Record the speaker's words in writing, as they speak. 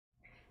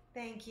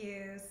Thank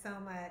you so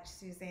much,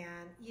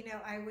 Suzanne.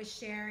 I was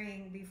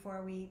sharing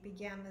before we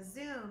began the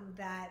Zoom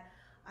that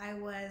I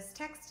was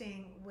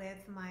texting with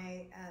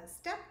my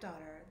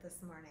stepdaughter this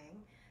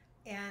morning,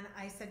 and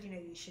I said,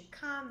 you should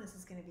come. This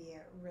is going to be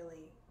a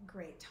really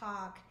great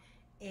talk.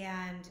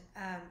 And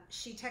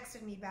she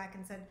texted me back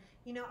and said,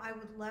 I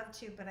would love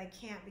to, but I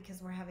can't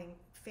because we're having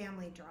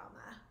family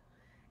drama.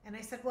 And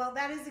I said, well,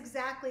 that is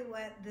exactly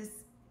what this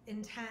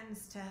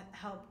intends to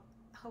help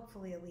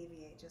hopefully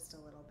alleviate just a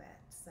little bit.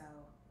 So,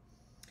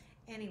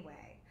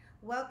 anyway,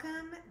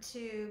 welcome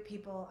to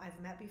people I've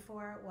met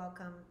before.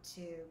 Welcome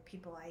to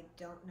people I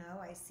don't know.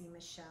 I see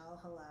Michelle,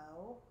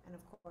 hello. And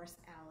of course,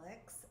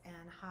 Alex.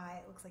 And hi,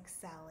 it looks like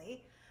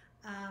Sally.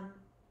 Um,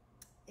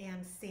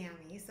 and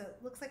Sammy. So it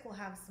looks like we'll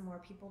have some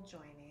more people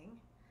joining.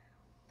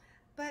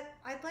 But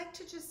I'd like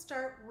to just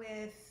start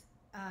with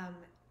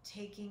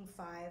taking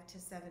 5 to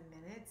 7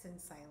 minutes in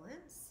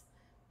silence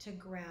to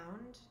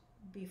ground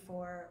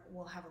before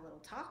we'll have a little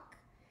talk.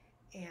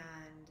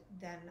 And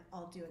then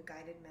I'll do a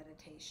guided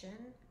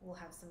meditation. We'll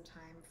have some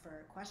time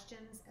for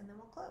questions and then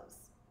we'll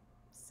close.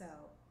 So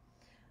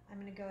I'm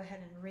going to go ahead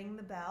and ring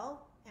the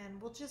bell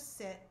and we'll just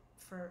sit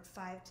for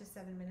 5 to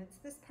 7 minutes.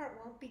 This part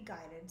won't be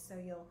guided, so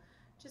you'll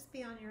just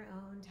be on your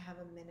own to have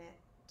a minute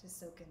to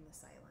soak in the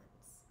silence.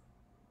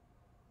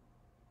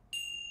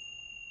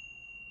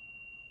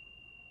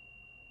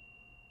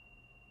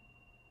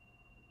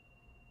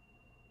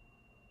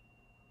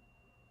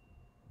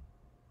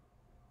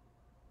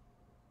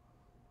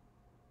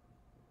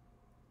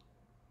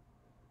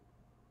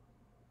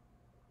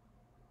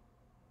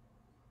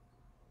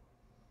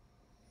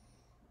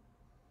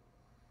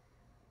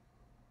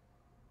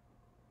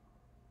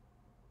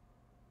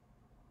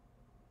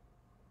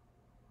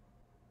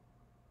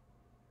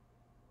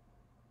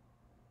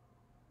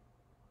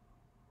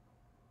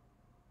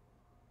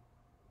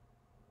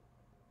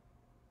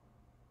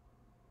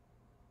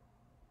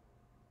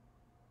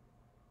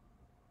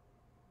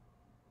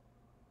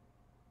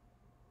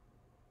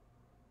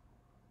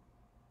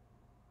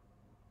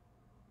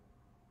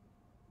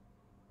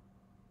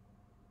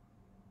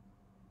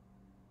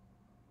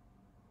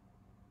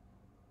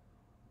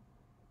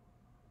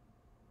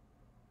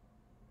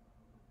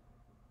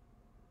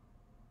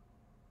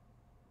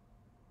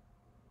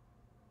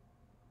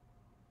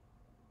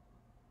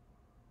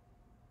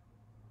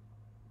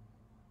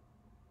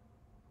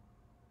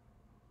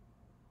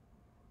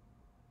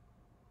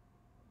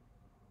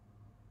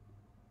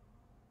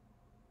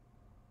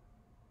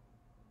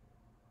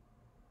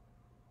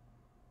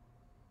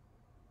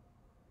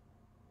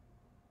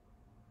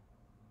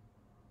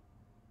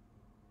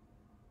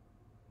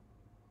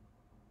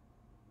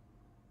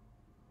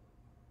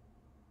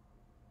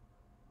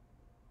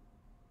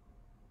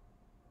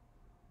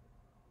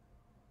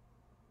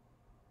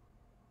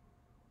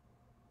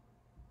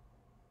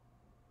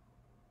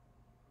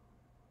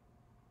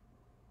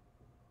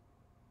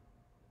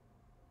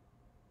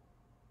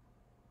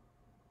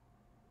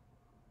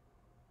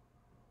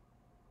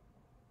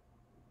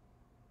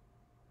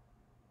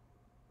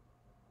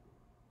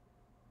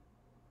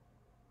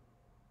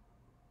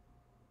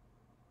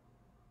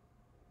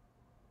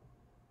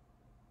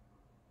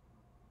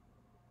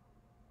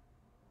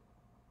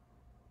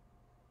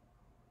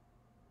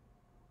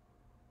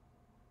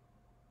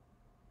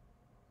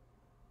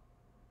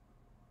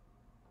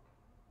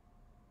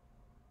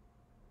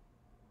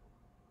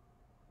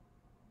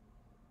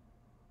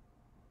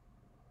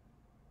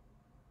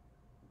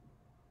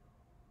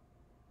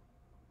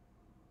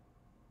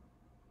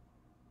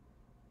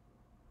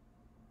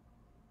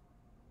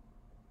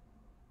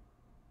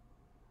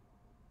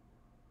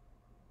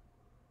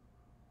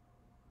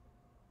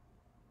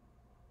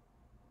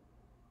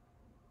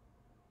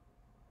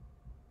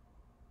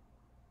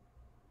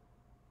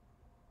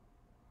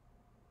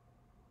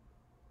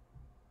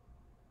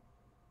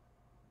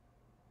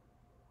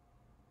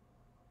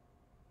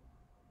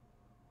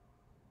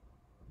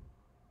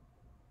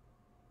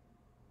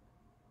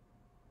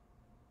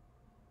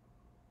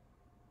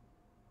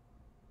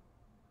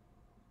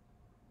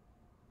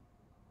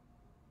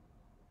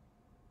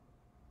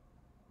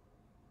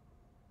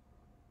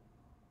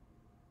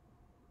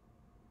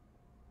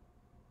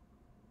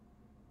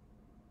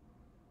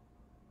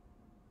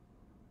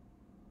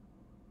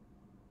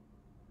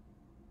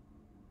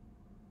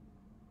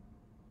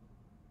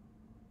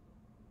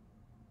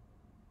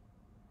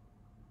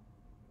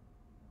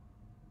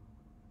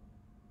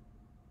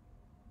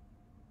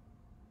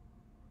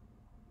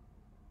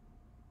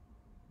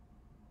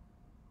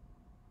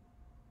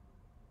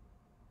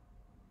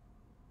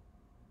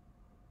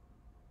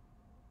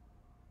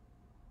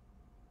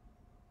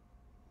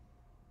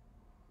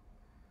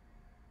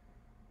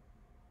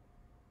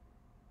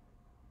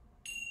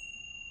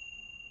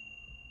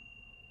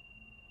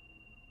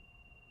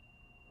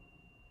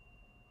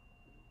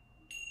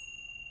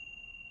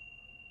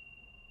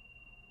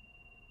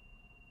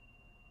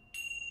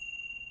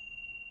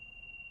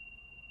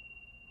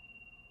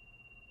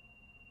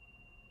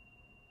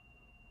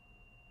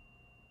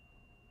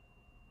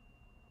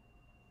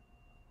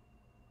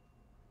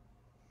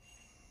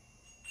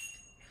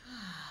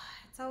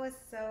 was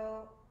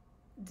so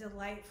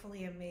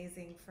delightfully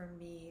amazing for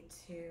me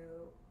to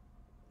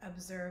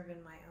observe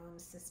in my own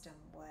system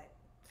what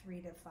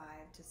 3 to 5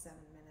 to 7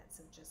 minutes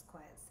of just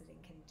quiet sitting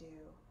can do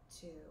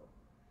to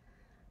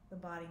the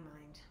body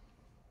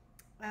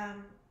mind.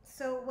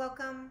 So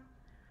welcome.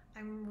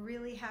 I'm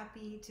really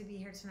happy to be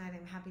here tonight.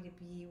 I'm happy to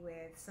be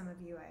with some of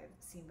you I've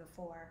seen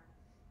before,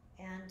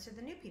 and to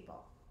the new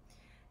people.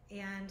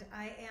 And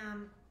I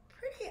am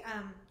pretty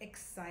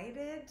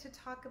excited to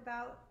talk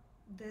about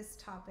this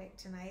topic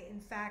tonight. In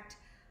fact,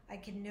 I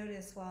could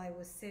notice while I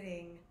was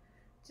sitting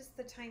just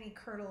the tiny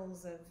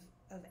curdles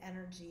of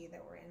energy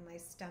that were in my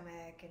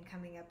stomach and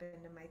coming up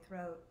into my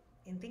throat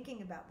in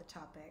thinking about the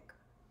topic.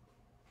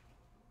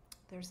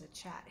 There's a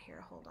chat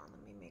here. Hold on,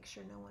 let me make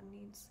sure no one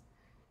needs...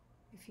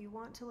 If you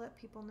want to let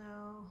people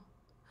know...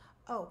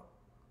 Oh,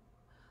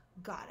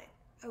 got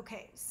it.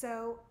 Okay,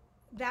 so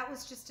that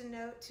was just a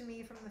note to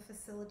me from the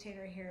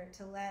facilitator here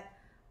to let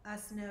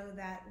us know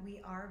that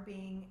we are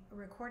being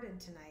recorded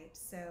tonight.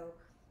 So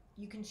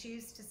you can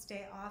choose to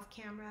stay off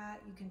camera,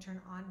 you can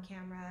turn on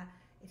camera.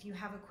 If you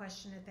have a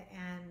question at the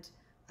end,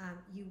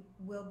 you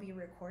will be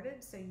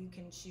recorded, so you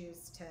can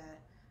choose to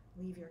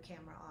leave your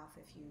camera off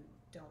if you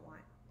don't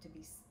want to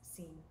be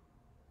seen.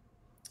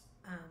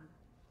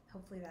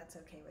 Hopefully that's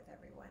okay with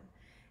everyone.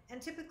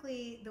 And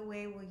typically the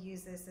way we'll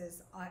use this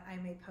is I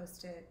may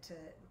post it to,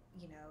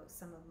 you know,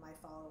 some of my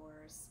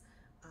followers,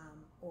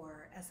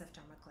 or SF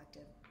Dharma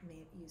Collective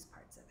may use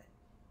parts of it.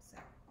 So,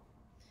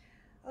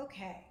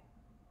 okay.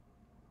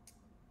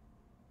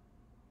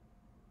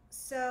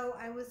 So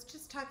I was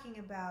just talking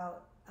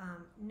about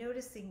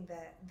noticing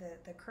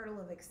the curdle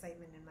of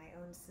excitement in my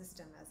own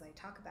system as I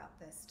talk about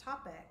this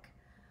topic.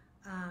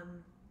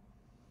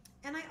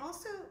 And I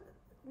also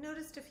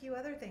noticed a few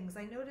other things.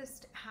 I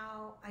noticed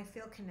how I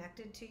feel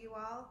connected to you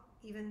all,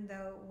 even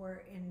though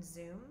we're in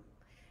Zoom.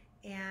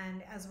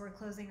 And as we're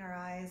closing our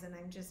eyes and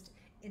I'm just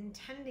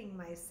intending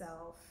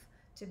myself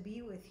to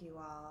be with you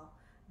all,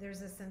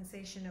 there's a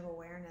sensation of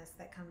awareness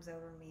that comes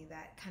over me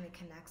that kind of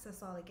connects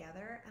us all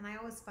together. And I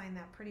always find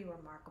that pretty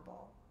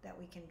remarkable, that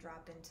we can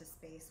drop into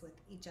space with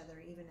each other,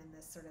 even in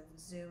this sort of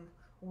Zoom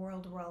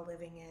world we're all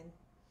living in.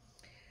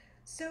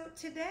 So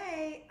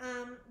today,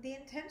 the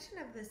intention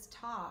of this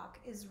talk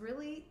is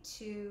really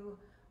to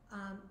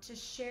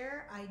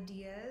share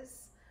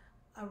ideas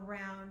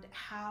around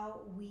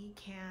how we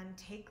can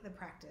take the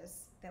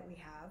practice that we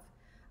have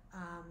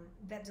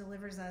that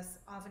delivers us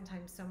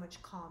oftentimes so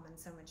much calm and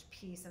so much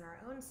peace in our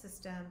own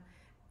system,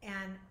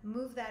 and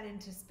move that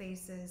into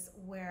spaces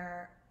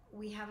where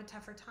we have a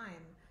tougher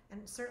time.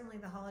 And certainly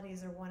the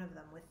holidays are one of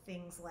them, with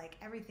things like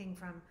everything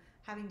from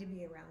having to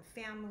be around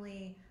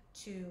family,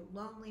 to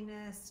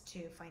loneliness,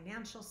 to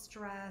financial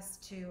stress,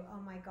 to,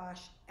 oh my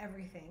gosh,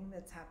 everything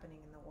that's happening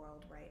in the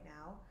world right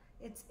now.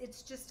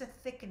 It's just a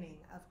thickening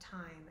of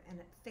time and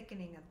a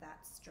thickening of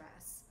that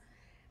stress.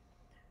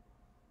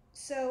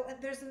 So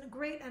there's a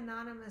great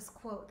anonymous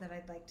quote that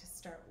I'd like to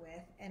start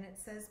with, and it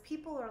says,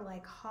 "People are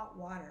like hot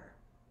water.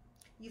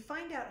 You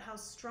find out how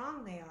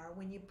strong they are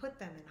when you put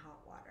them in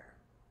hot water."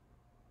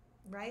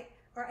 Right?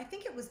 Or I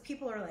think it was,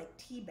 people are like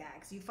tea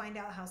bags. You find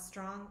out how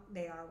strong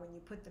they are when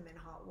you put them in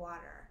hot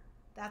water.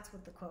 That's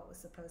what the quote was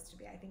supposed to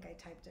be. I think I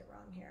typed it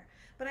wrong here.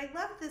 But I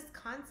love this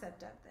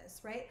concept of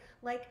this, right?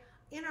 Like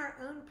in our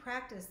own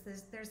practice,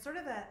 there's sort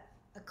of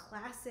a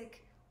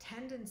classic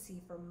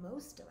tendency for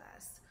most of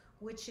us,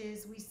 which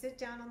is we sit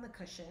down on the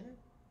cushion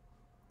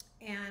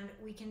and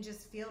we can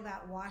just feel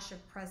that wash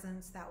of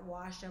presence, that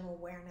wash of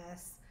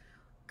awareness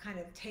kind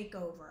of take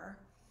over.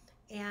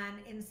 And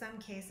in some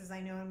cases, I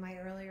know in my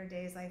earlier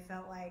days, I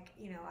felt like,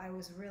 you know, I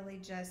was really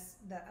just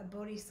a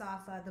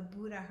bodhisattva, the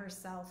Buddha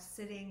herself,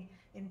 sitting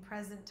in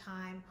present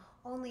time,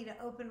 only to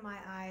open my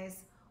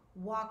eyes,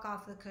 walk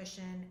off the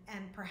cushion,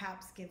 and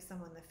perhaps give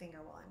someone the finger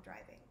while I'm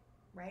driving,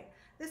 right?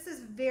 This is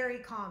very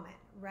common,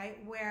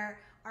 right? Where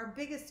our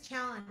biggest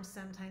challenge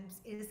sometimes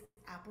is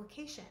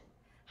application.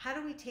 How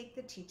do we take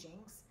the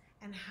teachings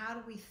and how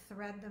do we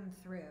thread them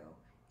through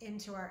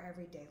into our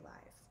everyday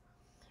life?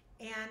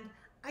 And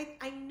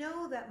I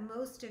know that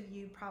most of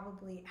you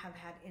probably have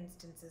had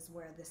instances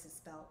where this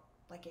has felt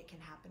like it can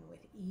happen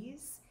with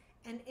ease,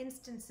 and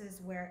instances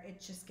where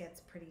it just gets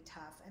pretty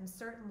tough. And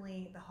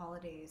certainly the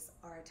holidays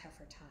are a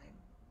tougher time.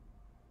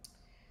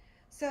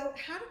 So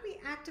how do we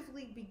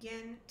actively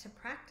begin to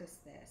practice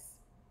this?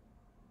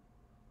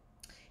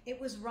 It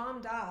was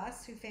Ram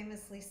Dass who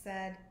famously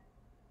said,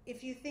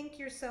 "If you think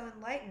you're so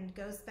enlightened,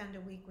 go spend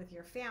a week with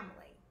your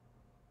family."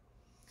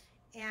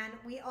 And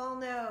we all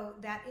know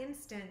that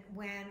instant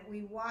when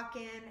we walk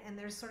in and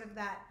there's sort of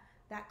that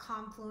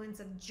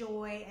confluence of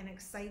joy and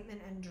excitement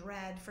and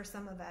dread for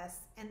some of us,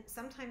 and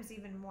sometimes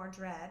even more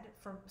dread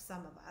for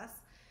some of us,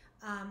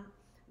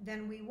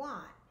 than we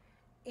want.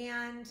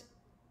 And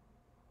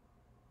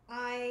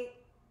I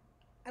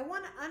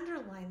want to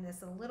underline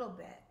this a little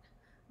bit,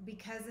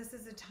 because this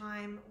is a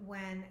time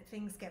when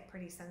things get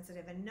pretty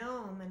sensitive. And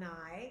Noam and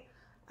I,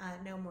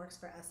 Noam works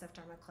for SF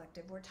Dharma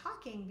Collective, we're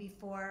talking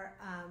before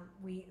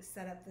we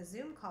set up the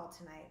Zoom call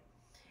tonight.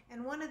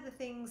 And one of the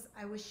things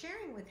I was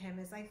sharing with him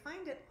is I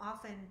find it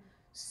often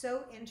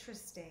so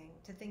interesting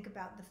to think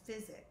about the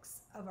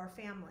physics of our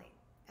family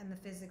and the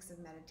physics of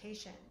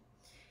meditation.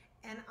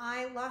 And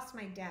I lost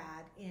my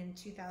dad in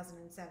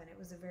 2007. It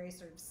was a very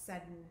sort of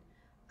sudden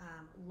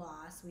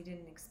loss. We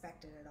didn't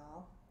expect it at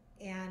all.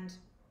 And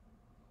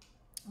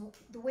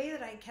the way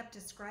that I kept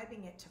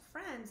describing it to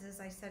friends is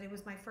I said it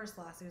was my first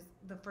loss. It was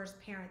the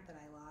first parent that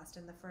I lost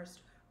and the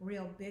first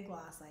real big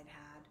loss I'd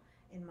had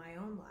in my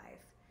own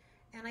life.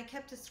 And I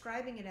kept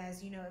describing it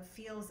as, you know, it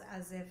feels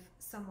as if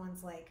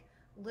someone's like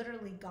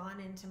literally gone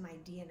into my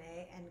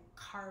DNA and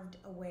carved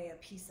away a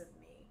piece of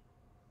me,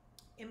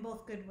 in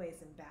both good ways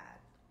and bad.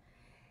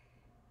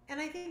 And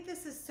I think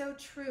this is so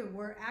true.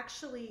 We're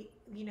actually,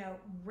 you know,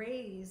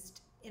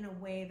 raised in a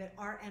way that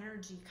our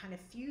energy kind of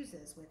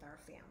fuses with our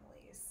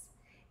families.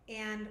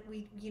 And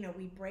we, you know,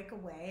 we break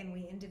away and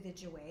we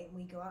individuate and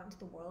we go out into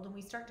the world and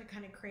we start to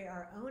kind of create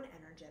our own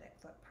energetic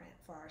footprint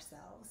for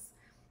ourselves.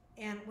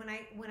 And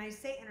when I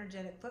say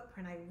energetic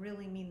footprint, I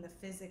really mean the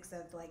physics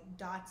of like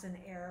dots in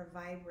air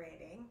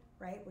vibrating,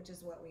 right? Which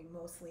is what we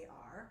mostly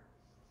are.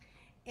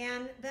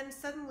 And then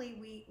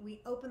suddenly we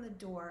open the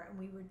door and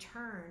we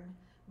return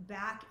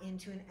back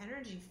into an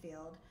energy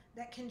field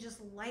that can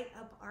just light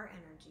up our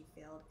energy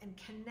field and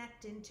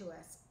connect into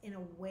us in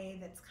a way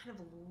that's kind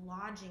of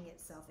lodging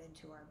itself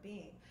into our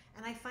being.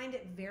 And I find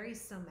it very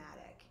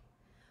somatic.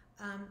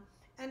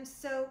 And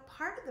so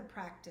part of the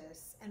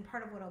practice and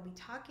part of what I'll be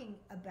talking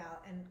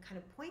about and kind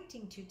of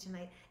pointing to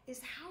tonight is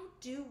how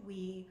do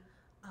we,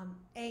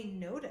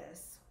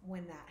 notice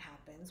when that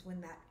happens,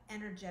 when that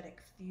energetic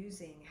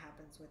fusing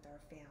happens with our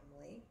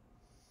family,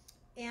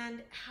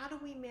 and how do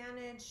we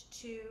manage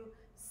to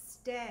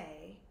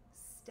stay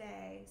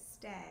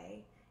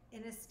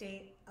in a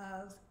state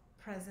of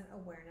present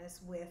awareness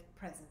with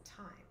present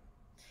time.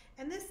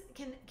 And this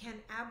can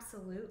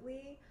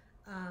absolutely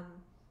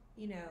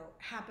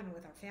happen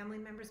with our family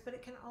members, but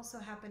it can also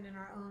happen in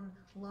our own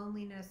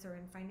loneliness or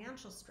in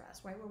financial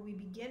stress, right? Where we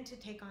begin to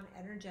take on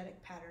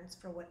energetic patterns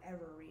for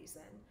whatever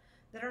reason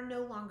that are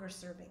no longer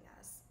serving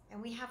us.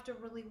 And we have to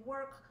really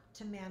work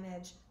to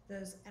manage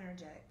those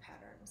energetic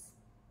patterns.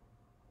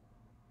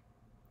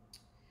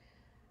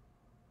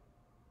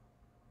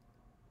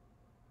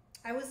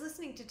 I was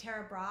listening to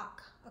Tara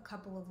Brach a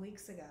couple of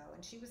weeks ago,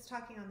 and she was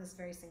talking on this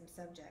very same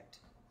subject.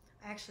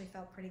 I actually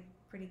felt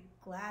pretty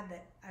glad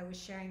that I was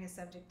sharing a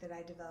subject that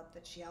I developed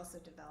that she also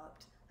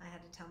developed. I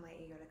had to tell my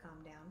ego to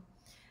calm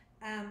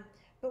down.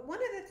 But one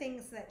of the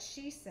things that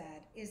she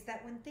said is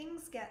that when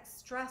things get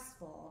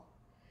stressful,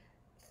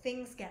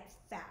 things get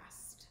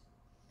fast.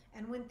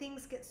 And when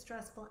things get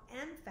stressful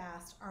and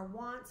fast, our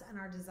wants and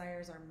our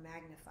desires are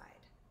magnified,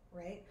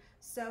 right?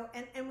 So,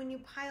 and when you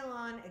pile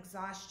on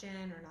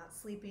exhaustion or not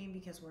sleeping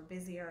because we're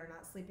busy or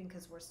not sleeping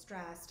because we're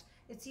stressed,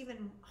 it's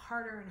even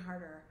harder and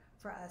harder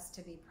for us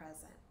to be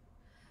present.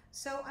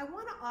 So I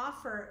want to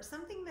offer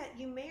something that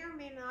you may or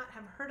may not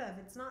have heard of.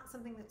 It's not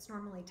something that's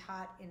normally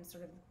taught in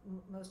sort of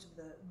most of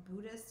the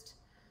Buddhist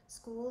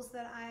schools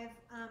that I've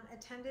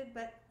attended,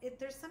 but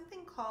there's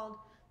something called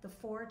the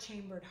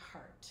Four-Chambered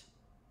Heart.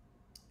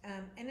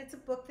 And it's a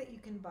book that you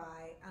can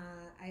buy.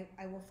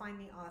 I will find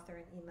the author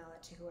and email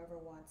it to whoever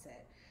wants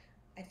it.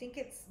 I think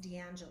it's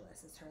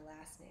DeAngelis is her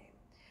last name.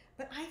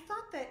 But I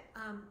thought that,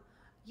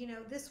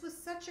 this was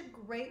such a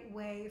great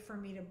way for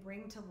me to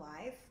bring to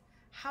life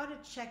how to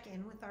check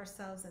in with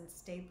ourselves and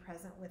stay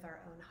present with our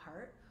own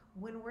heart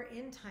when we're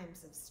in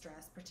times of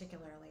stress,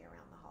 particularly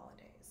around the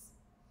holidays.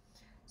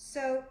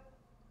 So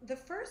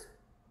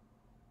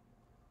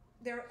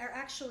there are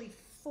actually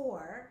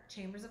 4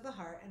 chambers of the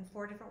heart and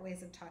 4 different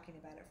ways of talking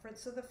about it.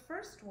 So the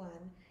first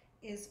one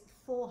is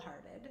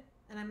full-hearted,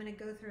 and I'm going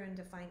to go through and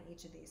define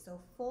each of these. So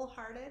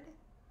full-hearted,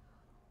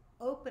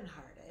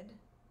 open-hearted,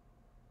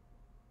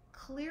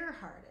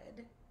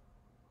 clear-hearted,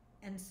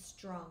 and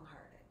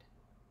strong-hearted.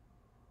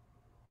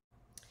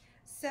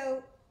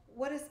 So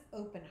what does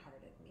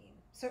open-hearted mean?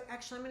 So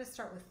actually I'm going to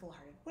start with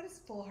full-hearted. What does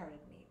full-hearted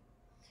mean?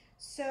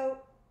 So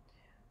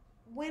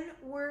when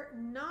we're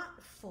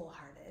not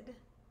full-hearted,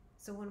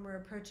 so when we're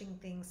approaching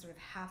things sort of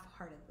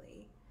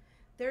half-heartedly,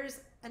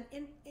 there's an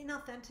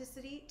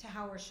inauthenticity to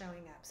how we're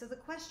showing up. So the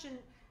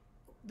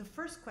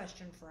first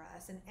question for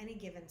us in any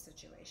given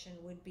situation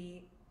would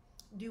be,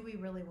 do we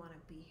really want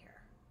to be here?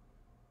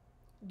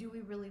 Do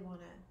we really want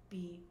to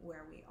be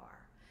where we are?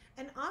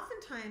 And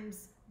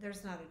oftentimes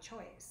there's not a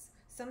choice.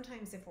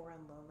 Sometimes if we're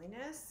in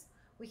loneliness,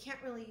 we can't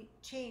really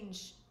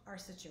change our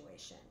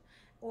situation.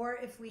 Or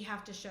if we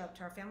have to show up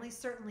to our family,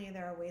 certainly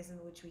there are ways in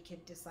which we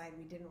could decide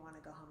we didn't want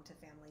to go home to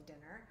family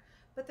dinner.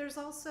 But there's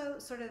also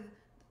sort of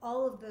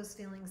all of those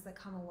feelings that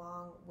come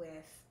along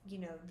with,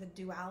 the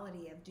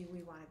duality of do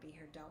we want to be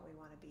here, don't we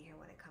want to be here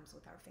when it comes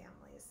with our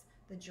families,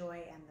 the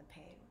joy and the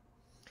pain.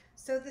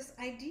 So this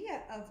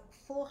idea of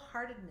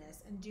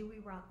full-heartedness and do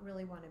we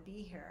really want to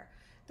be here,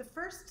 the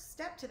first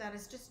step to that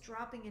is just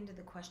dropping into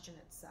the question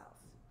itself.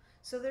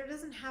 So there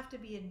doesn't have to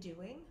be a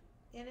doing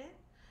in it,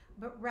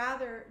 but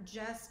rather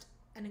just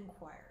an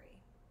inquiry.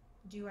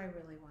 Do I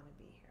really want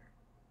to be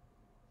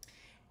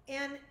here?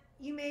 And,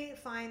 you may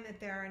find that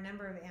there are a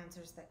number of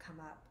answers that come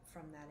up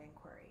from that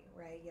inquiry,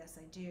 right? Yes,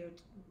 I do.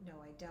 No,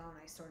 I don't.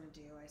 I sort of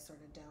do. I sort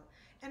of don't.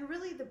 And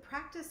really the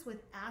practice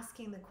with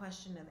asking the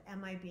question of,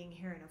 am I being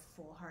here in a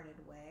full-hearted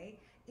way,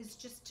 is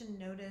just to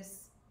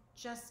notice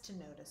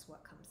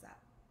what comes up.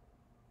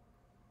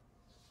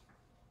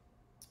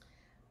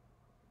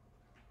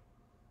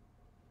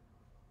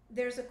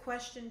 There's a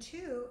question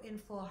too in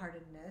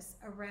full-heartedness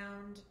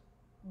around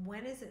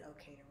when is it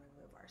okay to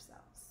remove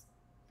ourselves?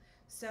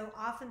 So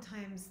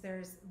oftentimes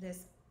there's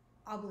this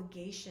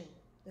obligation,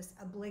 this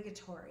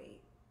obligatory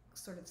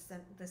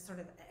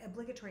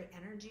obligatory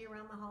energy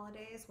around the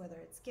holidays, whether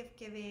it's gift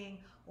giving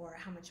or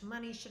how much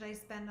money should I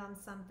spend on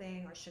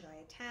something, or should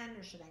I attend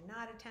or should I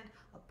not attend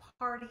a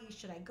party,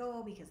 should I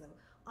go because of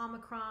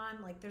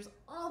Omicron? Like there's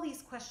all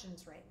these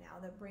questions right now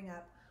that bring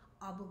up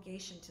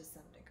obligation to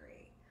some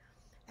degree.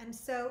 And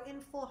so in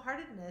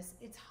full-heartedness,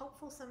 it's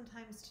helpful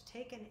sometimes to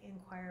take an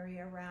inquiry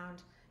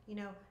around, you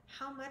know,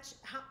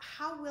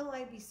 how will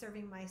I be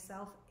serving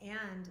myself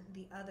and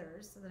the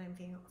others that I'm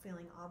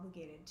feeling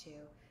obligated to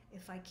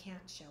if I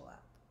can't show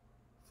up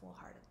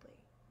full-heartedly.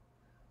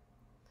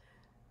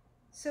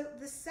 So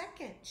the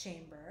second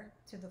chamber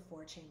to the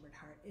four-chambered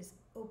heart is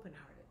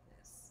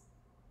open-heartedness.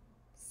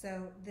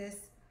 So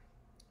this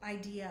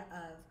idea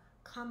of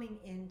coming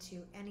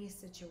into any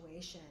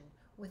situation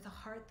with a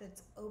heart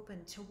that's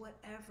open to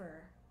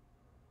whatever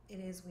it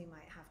is we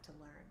might have to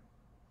learn.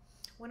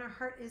 When our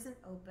heart isn't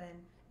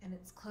open and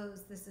it's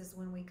closed, this is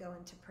when we go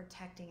into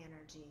protecting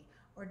energy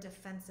or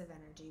defensive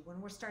energy,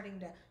 when we're starting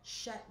to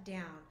shut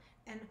down.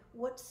 And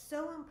what's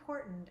so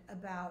important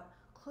about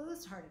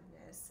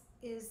closed-heartedness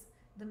is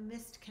the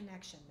missed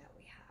connection that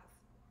we have.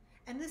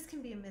 And this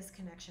can be a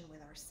misconnection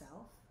with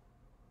ourselves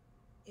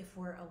if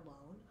we're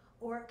alone,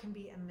 or it can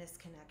be a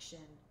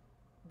misconnection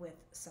with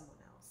someone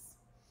else.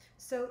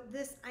 So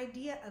this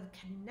idea of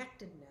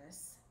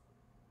connectedness,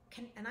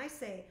 and I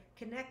say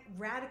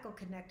radical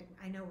connectedness,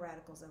 I know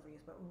radical's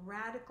overused, but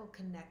radical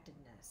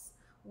connectedness.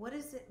 What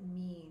does it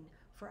mean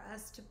for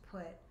us to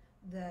put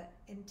the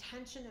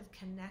intention of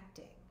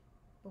connecting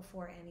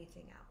before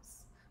anything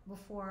else,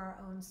 before our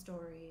own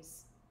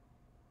stories,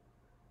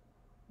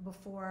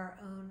 before our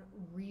own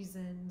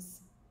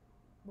reasons,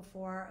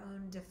 before our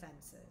own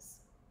defenses?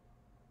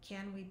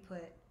 Can we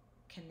put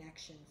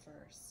connection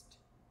first?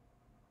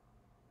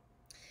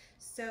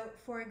 So,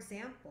 for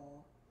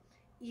example,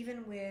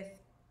 even with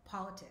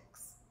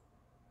politics,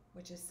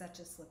 which is such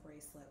a slippery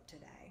slope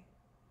today,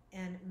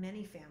 and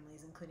many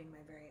families, including my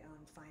very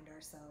own, find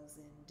ourselves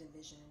in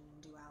division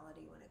and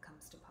duality when it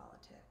comes to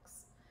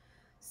politics.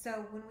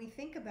 So when we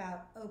think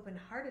about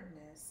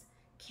open-heartedness,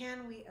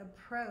 can we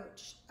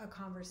approach a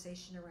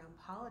conversation around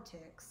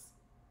politics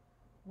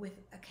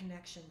with a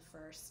connection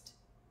first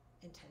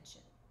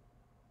intention?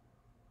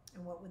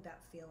 And what would that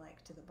feel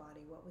like to the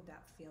body? What would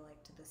that feel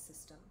like to the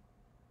system?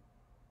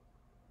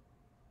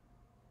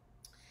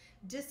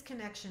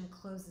 Disconnection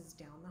closes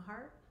down the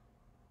heart.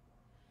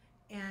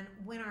 And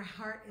when our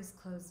heart is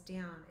closed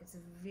down, it's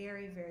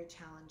very, very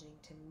challenging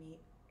to meet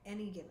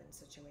any given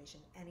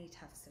situation, any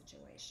tough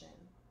situation,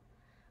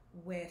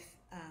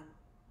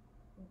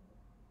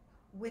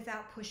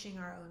 without pushing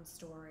our own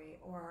story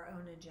or our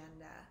own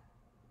agenda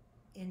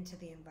into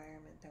the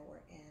environment that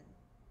we're in.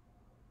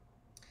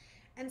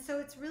 And so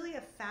it's really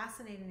a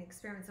fascinating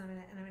experience. And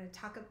I'm going to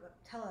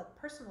tell a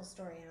personal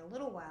story in a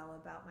little while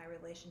about my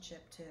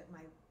relationship to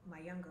my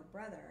younger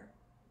brother,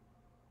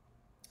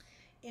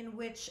 in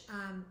which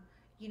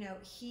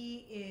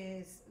he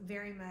is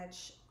very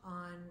much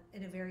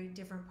in a very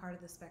different part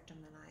of the spectrum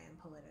than I am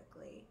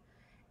politically,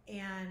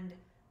 and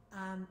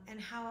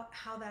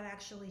how that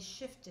actually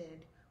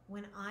shifted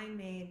when I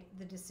made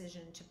the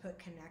decision to put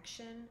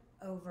connection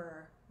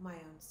over my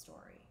own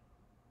story.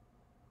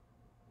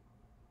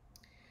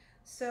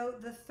 So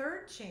the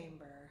third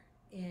chamber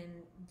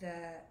in the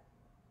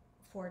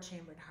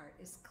four-chambered heart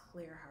is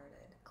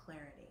clear-hearted,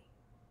 clarity.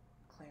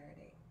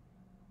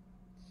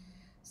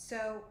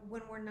 So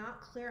when we're not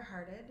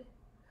clear-hearted,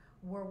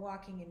 we're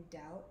walking in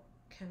doubt,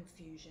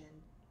 confusion,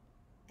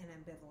 and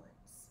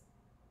ambivalence.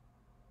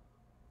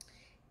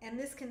 And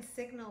this can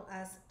signal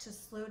us to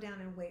slow down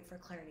and wait for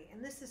clarity.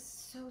 And this is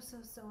so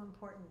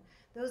important.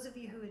 Those of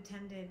you who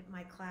attended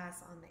my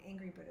class on the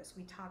Angry Buddhist,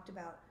 we talked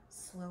about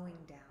slowing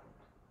down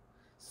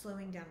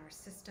our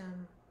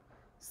system,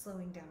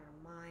 slowing down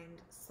our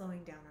mind,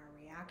 slowing down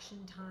our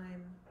reaction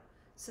time,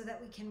 so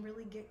that we can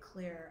really get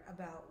clear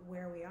about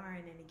where we are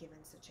in any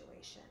given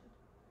situation,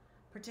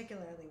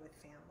 particularly with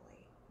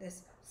family.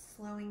 This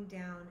slowing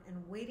down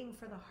and waiting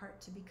for the heart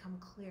to become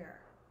clear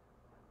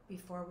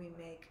before we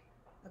make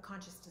a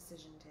conscious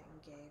decision to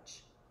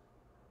engage.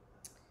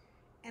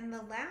 And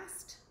the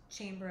last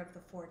chamber of the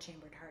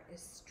four-chambered heart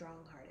is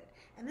strong-hearted.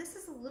 And this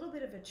is a little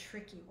bit of a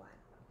tricky one,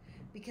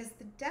 because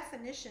the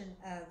definition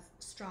of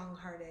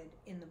strong-hearted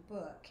in the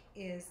book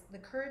is the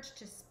courage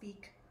to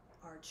speak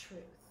our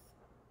truth,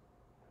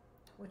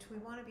 which we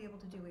want to be able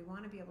to do. We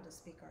want to be able to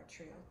speak our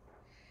truth.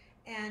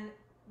 And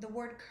the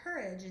word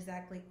courage is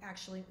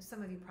actually,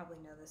 some of you probably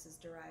know this, is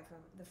derived from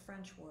the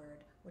French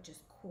word, which is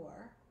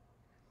cour,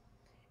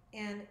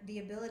 and the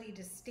ability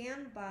to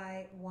stand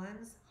by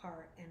one's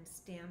heart and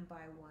stand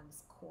by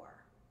one's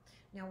core.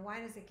 Now, why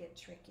does it get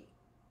tricky?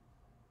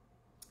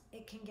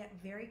 It can get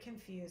very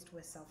confused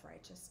with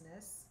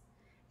self-righteousness,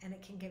 and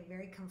it can get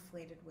very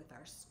conflated with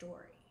our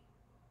story.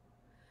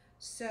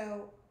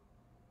 So,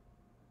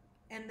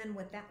 and then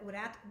what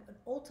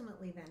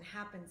ultimately then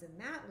happens in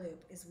that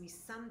loop is we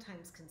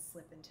sometimes can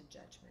slip into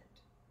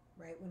judgment,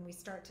 right? When we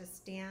start to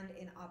stand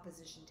in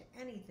opposition to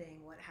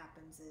anything, what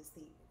happens is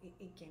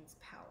it gains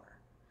power.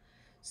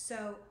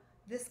 So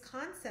this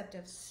concept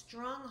of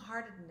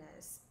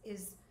strong-heartedness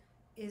is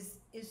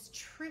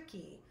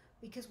tricky,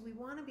 because we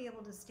want to be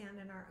able to stand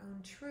in our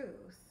own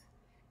truth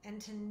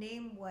and to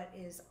name what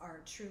is our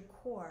true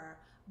core,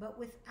 but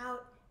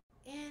without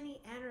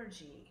any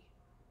energy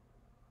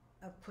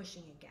of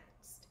pushing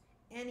against,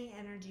 any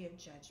energy of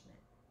judgment.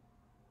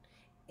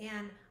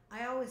 And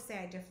I always say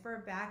I defer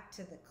back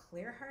to the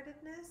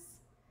clear-heartedness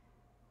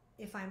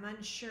if I'm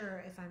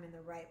unsure if I'm in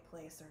the right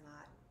place or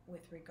not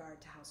with regard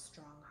to how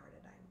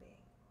strong-hearted I'm being.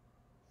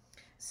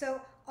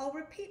 So I'll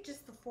repeat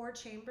just the 4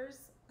 chambers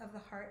of the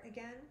heart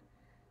again.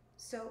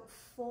 So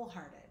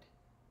full-hearted.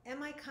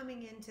 Am I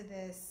coming into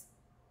this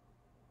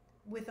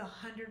with 100%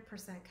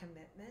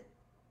 commitment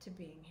to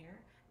being here?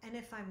 And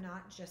if I'm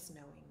not, just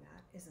knowing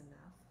that is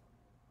enough.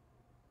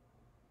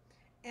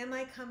 Am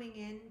I coming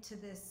into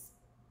this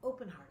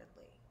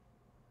open-heartedly?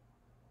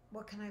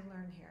 What can I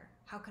learn here?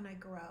 How can I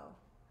grow?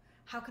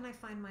 How can I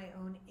find my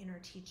own inner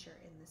teacher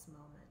in this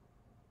moment?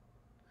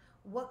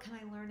 What can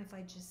I learn if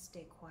I just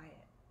stay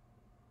quiet?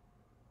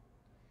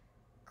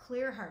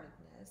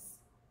 Clear-heartedness,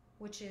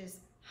 which is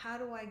how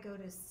do I go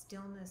to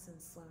stillness and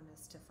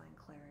slowness to find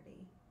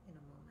clarity in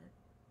a moment?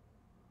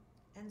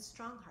 And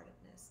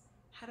strong-heartedness,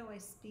 how do I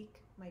speak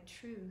my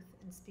truth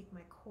and speak my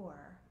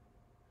core,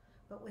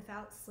 but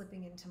without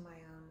slipping into my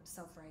own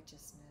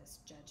self-righteousness,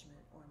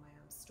 judgment, or my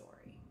own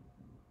story?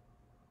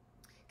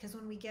 Because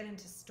when we get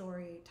into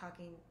story,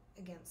 talking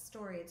against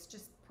story, it's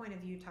just point of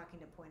view talking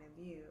to point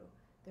of view.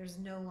 There's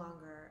no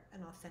longer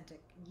an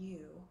authentic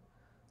you,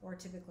 or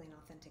typically an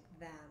authentic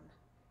them,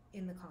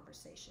 in the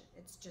conversation.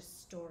 It's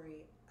just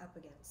story up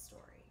against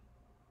story.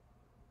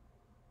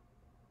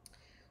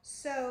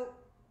 So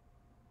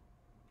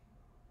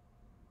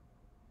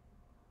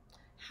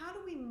how do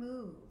we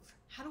move?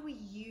 How do we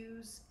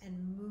use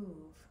and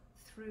move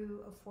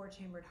through a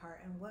 4-chambered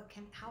heart, and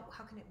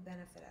how can it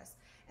benefit us?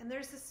 And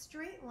there's a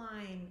straight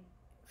line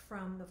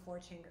from the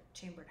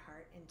 4-chambered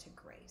heart into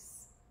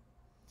grace.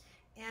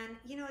 And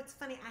you know, it's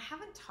funny, I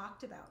haven't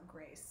talked about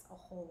grace a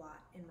whole lot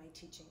in my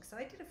teaching. So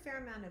I did a fair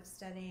amount of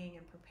studying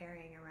and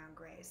preparing around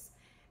grace.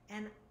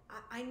 And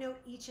I know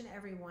each and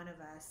every one of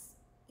us,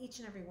 each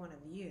and every one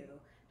of you,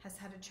 has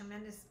had a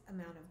tremendous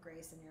amount of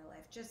grace in your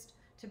life just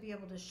to be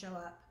able to show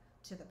up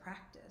to the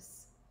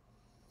practice.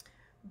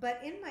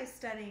 But in my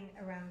studying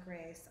around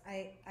grace,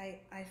 I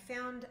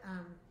found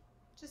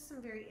just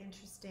some very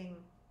interesting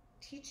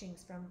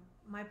teachings from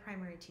my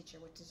primary teacher,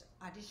 which is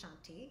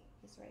Adyashanti.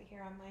 He's right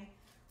here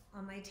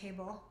on my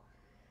table,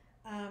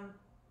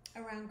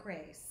 around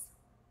grace.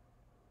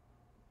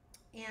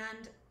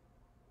 And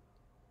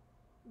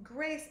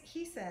grace,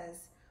 he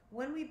says,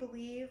 when we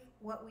believe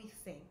what we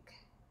think,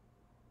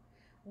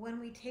 when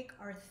we take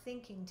our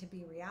thinking to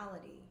be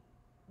reality,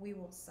 we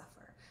will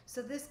suffer.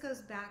 So this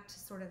goes back to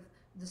sort of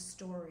the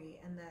story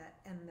and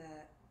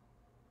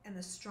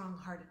the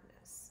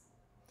strong-heartedness.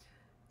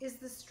 Is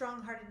the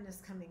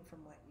strong-heartedness coming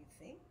from what you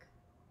think,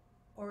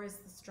 or is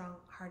the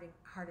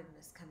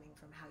strong-heartedness coming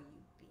from how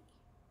you be?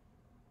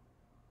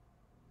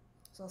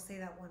 So I'll say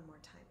that one more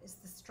time. Is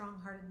the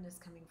strong-heartedness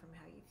coming from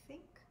how you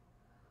think,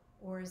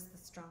 or is the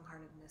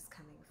strong-heartedness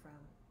coming from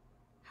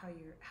how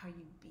you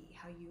be,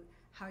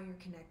 how you're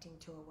connecting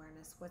to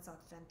awareness, what's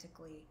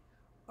authentically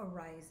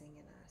arising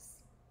in us?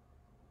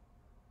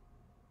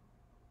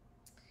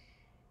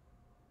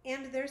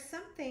 And there's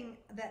something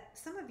that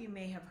some of you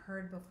may have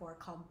heard before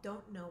called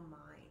don't know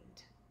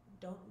mind.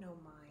 Don't know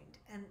mind.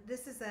 And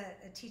this is a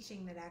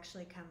teaching that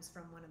actually comes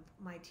from one of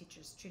my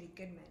teachers, Trudy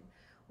Goodman,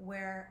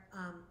 where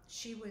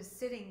she was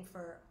sitting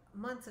for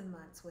months and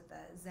months with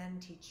a Zen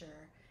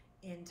teacher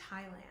in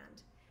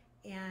Thailand.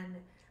 And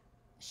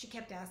she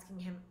kept asking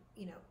him,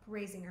 you know,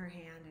 raising her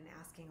hand and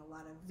asking a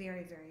lot of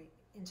very, very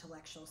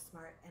intellectual,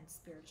 smart, and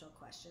spiritual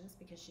questions,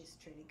 because she's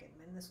Trudy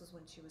Goodman. This was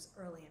when she was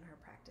early in her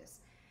practice.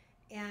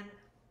 And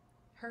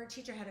her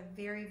teacher had a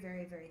very,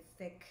 very, very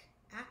thick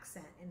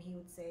accent, and he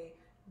would say,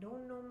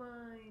 don't know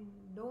mine,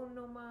 don't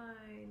know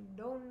mine,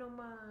 don't know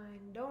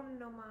mine, don't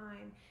know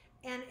mine.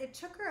 And it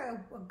took her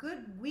a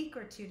good week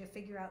or two to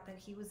figure out that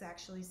he was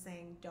actually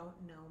saying, don't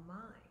know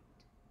mind,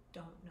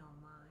 don't know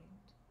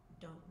mind,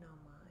 don't know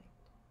mind.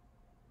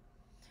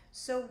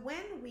 So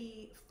when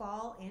we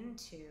fall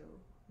into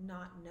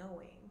not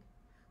knowing,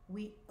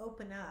 we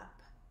open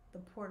up the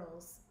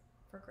portals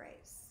for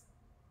grace.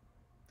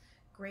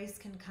 Grace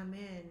can come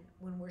in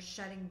when we're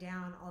shutting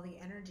down all the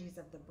energies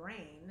of the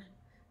brain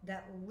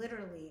that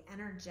literally,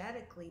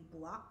 energetically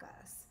block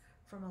us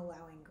from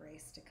allowing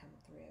grace to come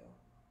through.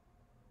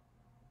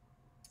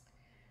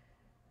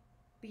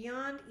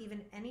 Beyond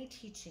even any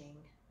teaching,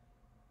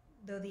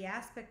 though the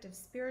aspect of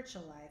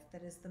spiritual life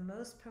that is the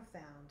most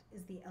profound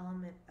is the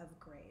element of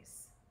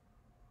grace.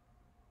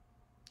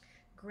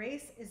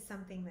 Grace is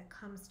something that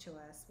comes to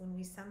us when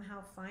we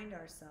somehow find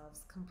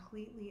ourselves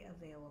completely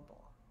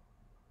available.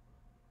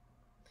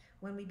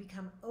 When we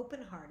become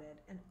open-hearted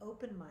and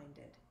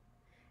open-minded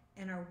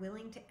and are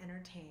willing to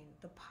entertain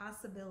the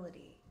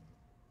possibility,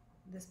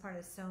 this part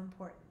is so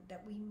important,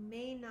 that we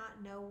may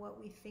not know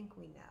what we think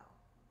we know.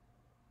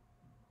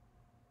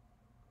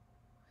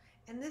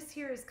 And this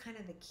here is kind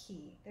of the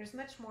key. There's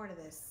much more to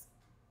this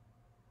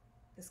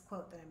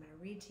quote that I'm going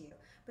to read to you,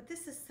 but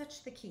this is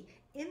such the key.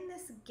 In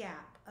this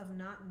gap of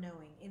not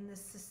knowing, in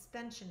this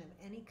suspension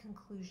of any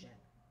conclusion,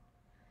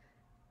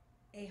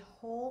 a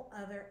whole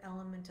other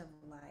element of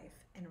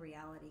life and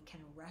reality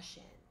can rush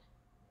in.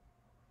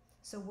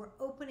 So we're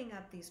opening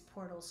up these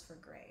portals for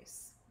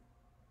grace.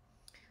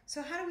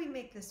 So how do we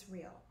make this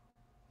real?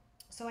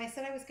 So I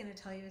said I was going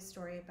to tell you a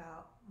story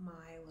about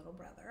my little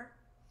brother.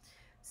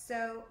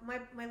 So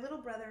my little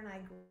brother and I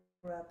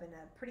grew up in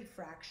a pretty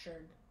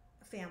fractured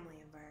family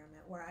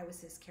environment where I was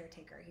his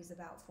caretaker. He's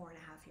about 4.5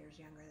 years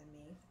younger than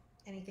me,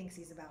 and he thinks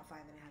he's about 5.5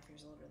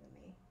 years older than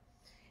me.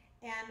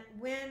 And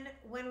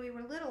when we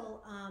were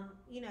little,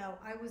 you know,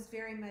 I was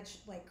very much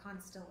like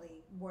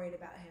constantly worried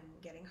about him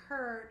getting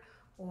hurt,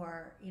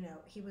 or, you know,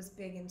 he was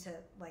big into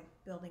like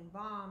building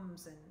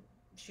bombs and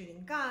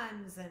shooting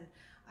guns, and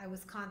I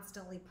was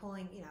constantly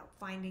pulling, you know,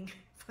 finding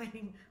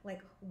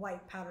like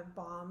white powdered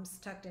bombs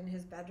tucked in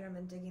his bedroom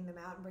and digging them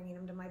out and bringing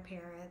them to my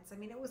parents. I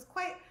mean, it was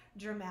quite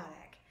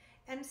dramatic.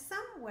 And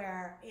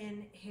somewhere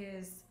in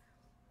his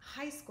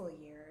high school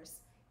years,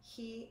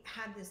 he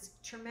had this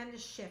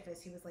tremendous shift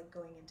as he was like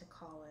going into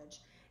college.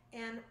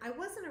 And I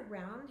wasn't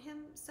around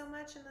him so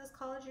much in those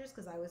college years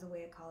because I was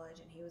away at college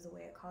and he was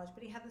away at college,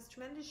 but he had this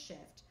tremendous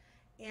shift.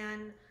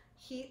 And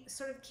he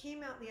sort of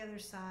came out the other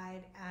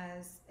side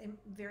as a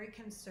very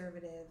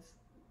conservative,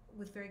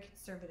 with very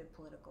conservative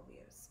political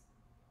views.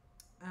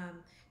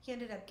 He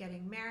ended up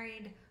getting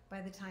married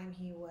by the time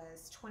he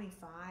was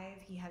 25.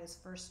 He had his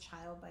first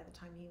child by the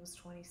time he was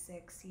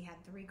 26. He had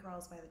 3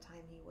 girls by the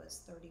time he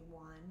was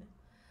 31.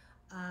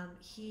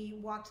 He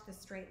walked the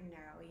straight and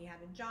narrow. He had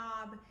a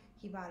job.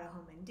 He bought a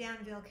home in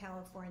Danville,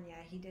 California.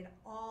 He did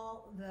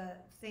all the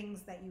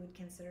things that you would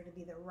consider to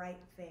be the right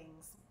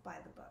things by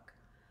the book.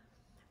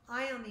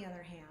 I, on the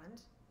other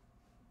hand,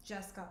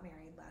 just got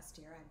married last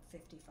year. I'm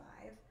 55.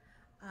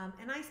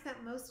 And I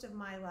spent most of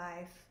my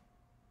life,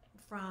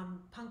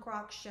 from punk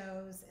rock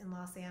shows in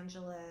Los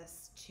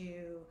Angeles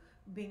to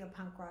being a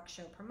punk rock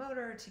show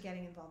promoter, to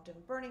getting involved in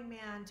Burning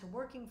Man, to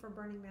working for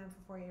Burning Man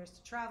for 4 years,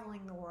 to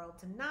traveling the world,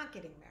 to not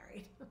getting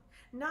married,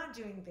 not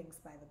doing things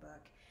by the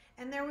book.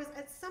 And there was,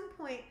 at some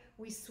point,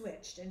 we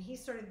switched, and he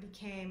sort of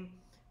became,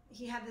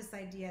 he had this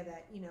idea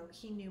that, you know,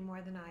 he knew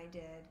more than I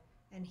did,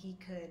 and he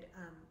could,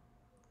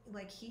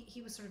 like,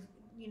 he was sort of,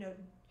 you know,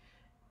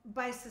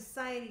 by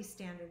society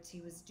standards, he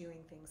was doing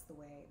things the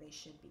way they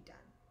should be done.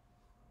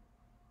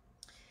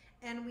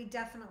 And we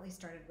definitely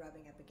started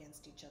rubbing up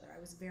against each other. I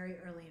was very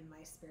early in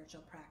my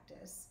spiritual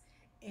practice,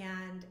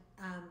 and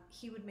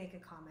he would make a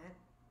comment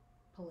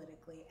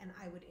politically, and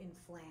I would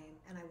inflame,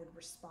 and I would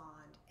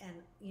respond, and,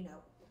 you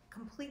know,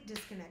 complete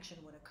disconnection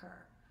would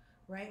occur,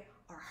 right?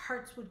 Our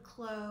hearts would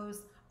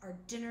close, our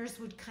dinners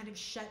would kind of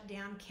shut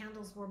down,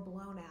 candles were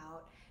blown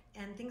out,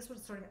 and things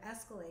would sort of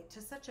escalate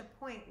to such a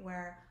point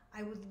where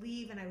I would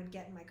leave and I would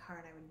get in my car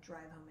and I would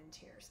drive home in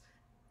tears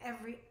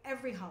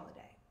every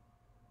holiday.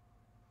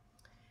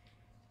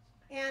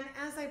 And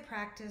as I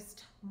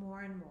practiced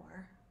more and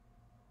more,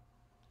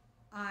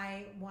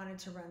 I wanted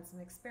to run some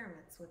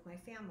experiments with my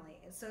family.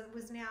 So it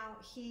was now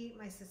he,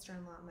 my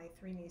sister-in-law, my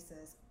 3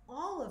 nieces,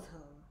 all of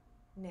whom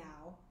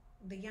now,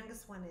 the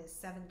youngest one is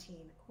 17,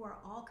 who are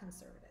all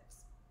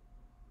conservatives.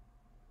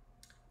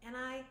 And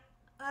I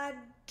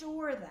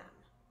adore them,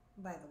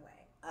 by the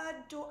way.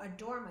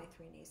 Adore my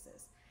 3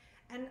 nieces.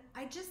 And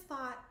I just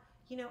thought,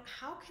 you know,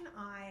 how can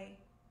I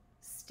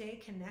stay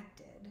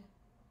connected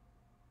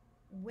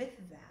with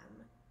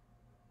them,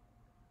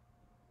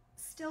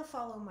 still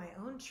follow my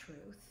own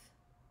truth,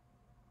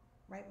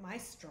 right, my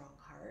strong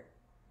heart,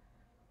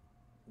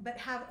 but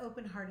have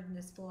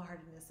open-heartedness,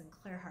 full-heartedness, and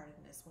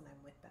clear-heartedness when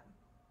I'm with them.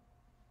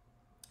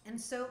 And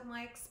so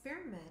my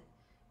experiment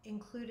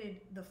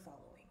included the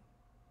following.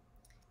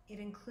 It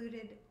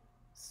included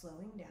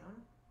slowing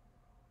down.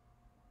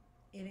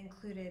 It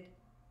included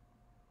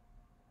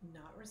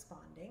not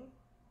responding.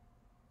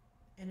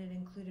 And it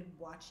included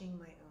watching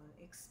my own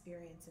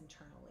experience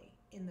internally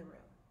in the room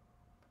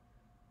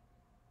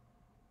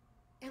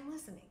and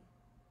listening.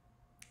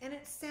 And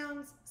it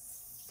sounds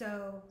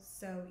so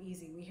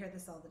easy. We hear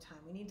this all the time.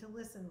 We need to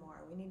listen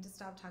more. We need to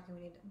stop talking.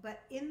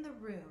 But in the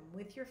room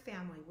with your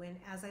family, when,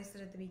 as I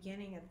said at the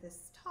beginning of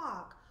this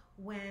talk,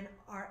 when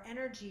our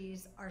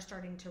energies are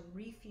starting to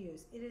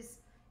refuse, it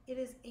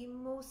is a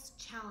most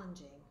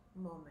challenging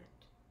moment.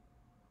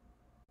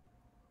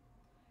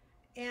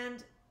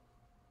 And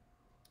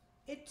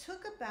it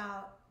took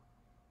about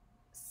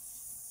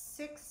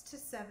 6 to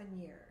 7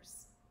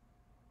 years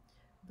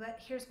But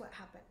here's what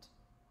happened.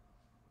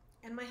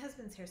 And my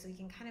husband's here, so he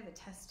can kind of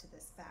attest to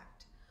this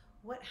fact.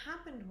 What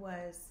happened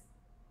was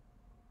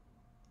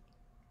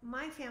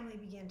my family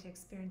began to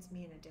experience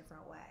me in a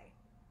different way.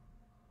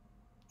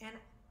 And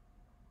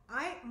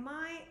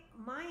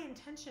my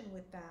intention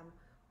with them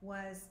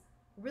was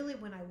really,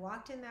 when I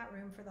walked in that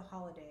room for the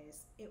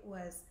holidays, it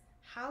was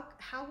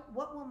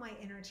what will my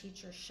inner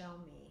teacher show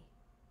me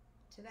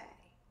today?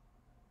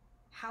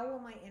 How will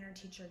my inner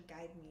teacher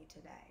guide me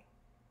today?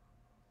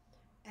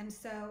 And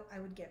so I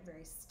would get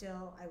very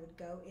still. I would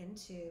go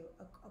into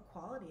a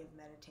quality of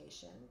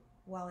meditation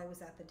while I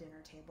was at the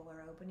dinner table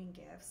or opening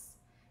gifts.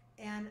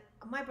 And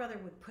my brother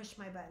would push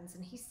my buttons,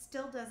 and he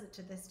still does it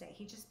to this day.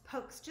 He just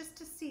pokes just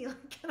to see,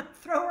 like, can I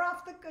throw her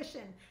off the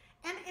cushion?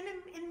 And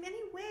in many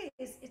ways,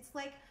 it's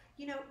like,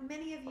 you know,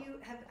 many of you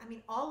have, I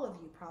mean, all of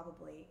you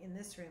probably in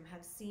this room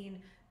have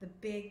seen the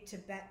big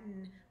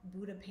Tibetan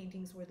Buddha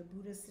paintings where the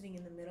Buddha's sitting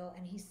in the middle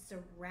and he's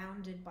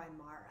surrounded by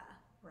Mara,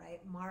 right?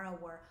 Mara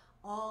were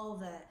all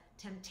the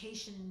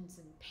temptations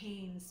and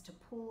pains to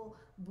pull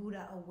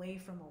Buddha away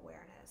from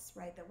awareness,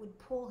 right? That would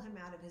pull him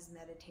out of his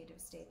meditative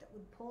state, that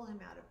would pull him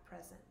out of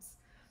presence.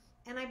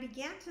 And I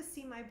began to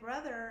see my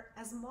brother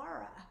as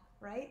Mara,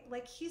 right?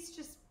 Like, he's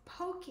just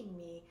poking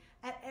me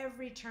at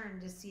every turn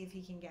to see if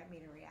he can get me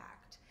to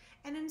react.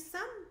 And in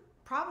some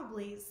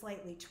probably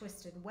slightly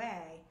twisted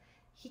way,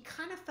 he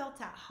kind of felt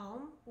at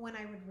home when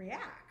I would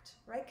react,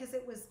 right? Because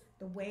it was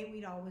the way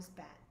we'd always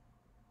been.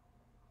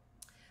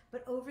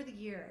 But over the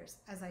years,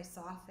 as I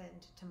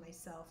softened to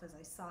myself, as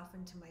I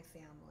softened to my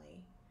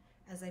family,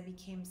 as I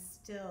became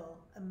still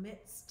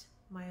amidst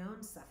my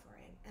own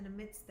suffering and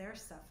amidst their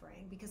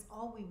suffering, because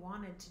all we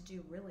wanted to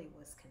do really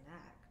was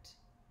connect,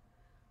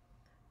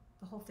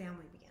 the whole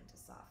family began to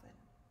soften.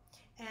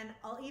 And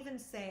I'll even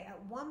say at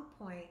one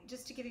point,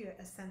 just to give you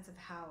a sense of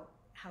how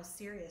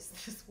serious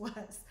this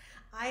was,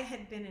 I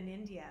had been in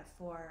India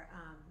for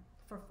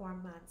 4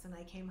 months, and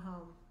I came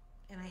home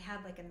and I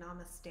had like a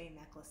namaste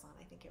necklace on,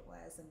 I think it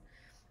was, and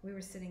we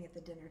were sitting at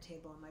the dinner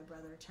table, and my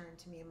brother turned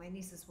to me, and my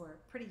nieces were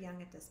pretty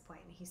young at this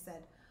point, and he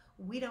said,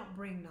 "We don't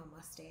bring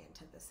namaste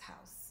into this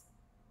house.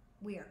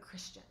 We are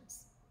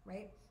Christians,"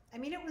 right? I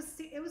mean, it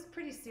was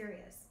pretty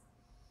serious.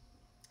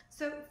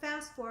 So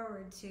fast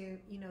forward to,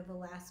 you know, the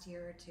last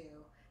year or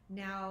two.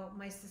 Now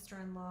my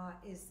sister-in-law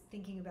is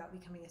thinking about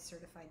becoming a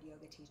certified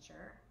yoga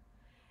teacher,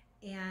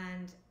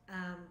 and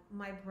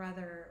my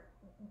brother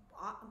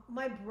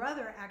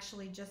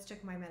actually just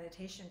took one of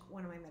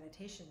my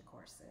meditation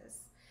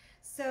courses.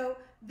 So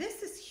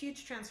this is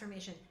huge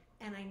transformation,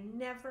 and I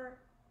never,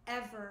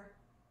 ever,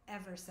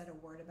 ever said a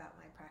word about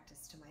my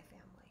practice to my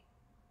family.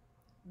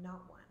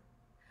 Not one.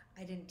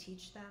 I didn't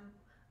teach them.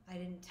 I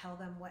didn't tell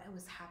them what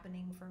was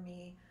happening for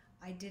me.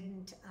 I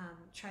didn't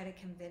try to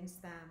convince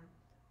them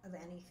of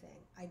anything.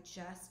 I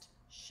just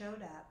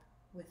showed up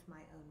with my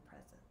own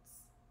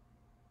presence.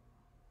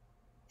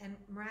 And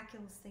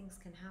miraculous things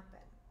can happen,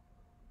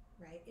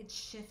 right? It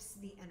shifts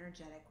the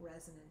energetic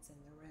resonance in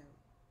the room.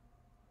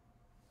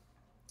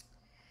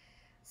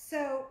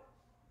 So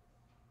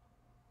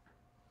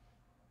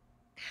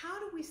how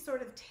do we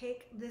sort of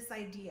take this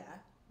idea,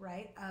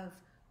 right, of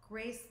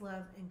grace,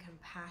 love, and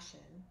compassion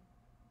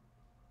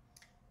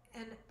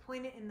and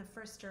point it in the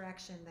first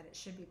direction that it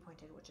should be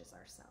pointed, which is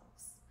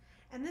ourselves?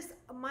 And this,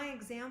 my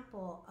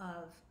example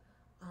of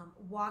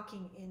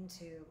walking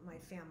into my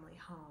family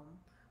home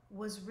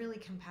was really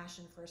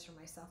compassion first for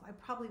myself. I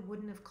probably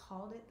wouldn't have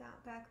called it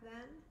that back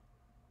then,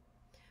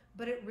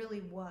 but it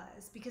really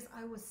was, because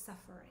I was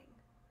suffering.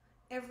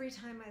 Every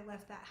time I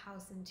left that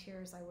house in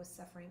tears, I was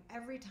suffering.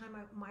 Every time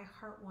my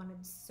heart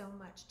wanted so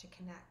much to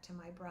connect to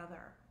my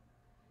brother,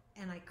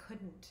 and I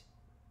couldn't,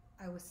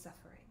 I was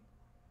suffering.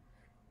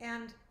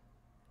 And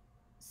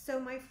so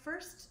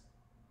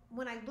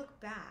when I look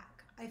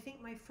back, I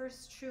think my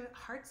first true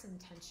heart's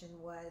intention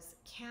was,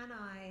 can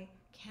I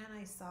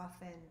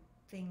soften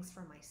things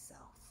for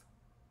myself,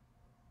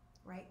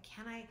 right?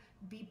 Can I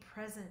be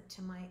present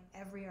to my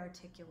every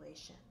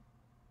articulation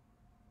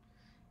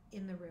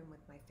in the room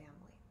with my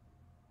family?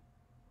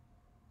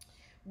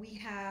 We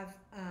have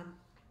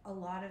a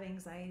lot of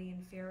anxiety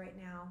and fear right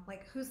now.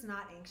 Like, who's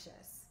not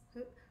anxious?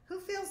 Who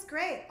feels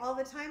great all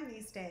the time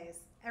these days?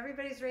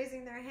 Everybody's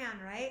raising their hand,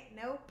 right?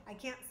 Nope, I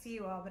can't see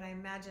you all, but I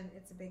imagine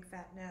it's a big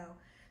fat no.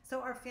 So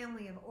our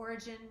family of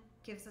origin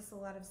gives us a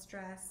lot of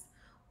stress.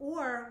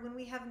 Or when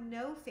we have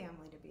no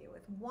family to be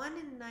with. 1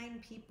 in 9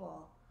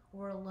 people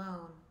were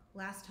alone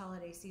last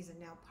holiday season.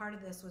 Now, part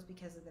of this was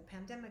because of the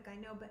pandemic, I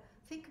know, but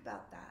think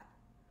about that.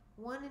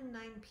 1 in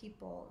 9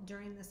 people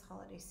during this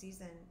holiday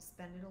season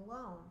spend it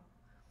alone.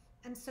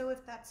 And so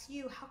if that's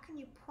you, how can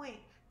you point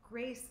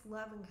grace,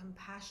 love, and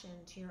compassion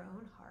to your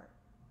own heart?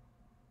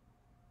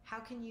 How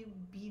can you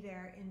be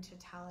there in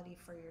totality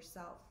for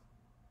yourself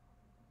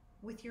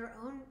with your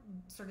own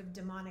sort of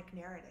demonic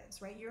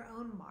narratives, right? Your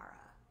own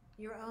Mara,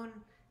 your own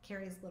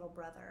Cari's little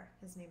brother.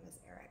 His name is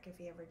Eric. If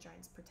he ever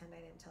joins, pretend I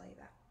didn't tell you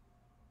that.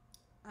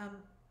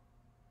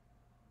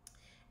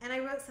 And I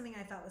wrote something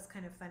I thought was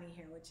kind of funny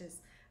here, which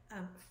is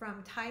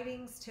from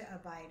tidings to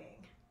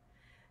abiding.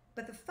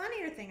 But the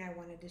funnier thing I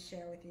wanted to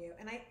share with you,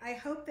 and I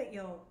hope that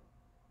you'll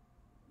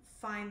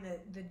find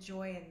the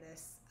joy in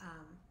this,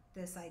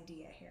 this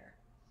idea here.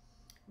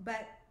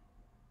 But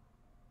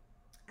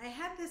I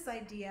had this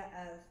idea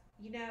of,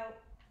 you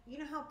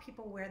know how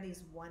people wear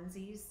these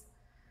onesies?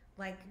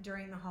 Like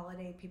during the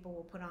holiday, people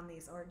will put on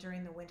these, or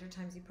during the winter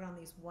times, you put on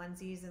these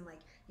onesies and like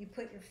you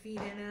put your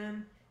feet in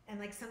them, and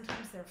like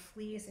sometimes they're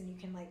fleece and you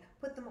can like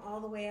put them all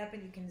the way up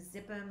and you can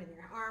zip them and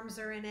your arms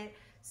are in it.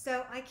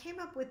 So I came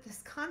up with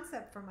this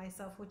concept for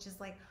myself, which is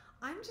like,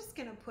 I'm just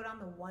going to put on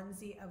the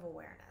onesie of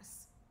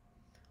awareness.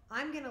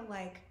 I'm going to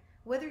like,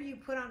 whether you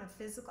put on a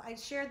physical, I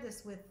shared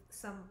this with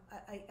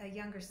a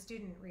younger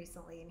student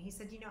recently, and he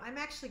said, I'm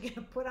actually going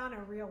to put on a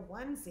real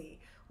onesie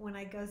when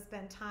I go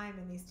spend time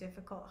in these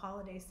difficult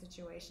holiday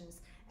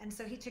situations. And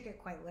so he took it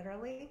quite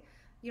literally.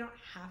 You don't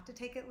have to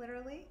take it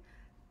literally,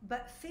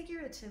 but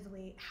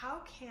figuratively,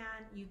 how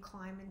can you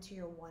climb into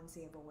your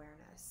onesie of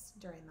awareness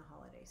during the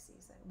holiday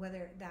season?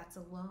 Whether that's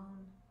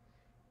alone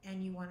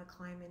and you want to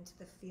climb into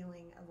the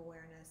feeling of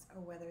awareness,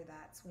 or whether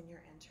that's when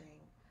you're entering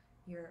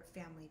your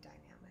family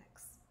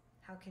dynamics.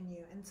 How can you,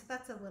 and so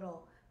that's a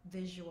little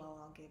visual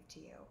I'll give to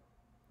you,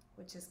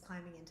 which is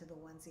climbing into the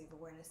onesie of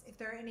awareness. If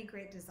there are any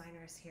great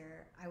designers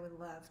here, I would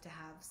love to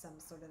have some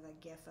sort of a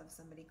gif of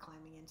somebody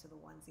climbing into the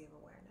onesie of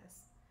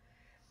awareness.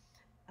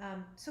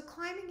 So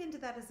climbing into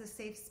that is a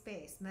safe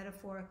space,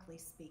 metaphorically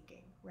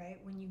speaking, right?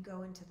 When you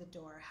go into the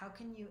door, how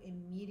can you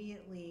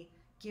immediately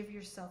give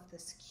yourself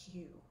this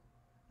cue?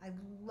 I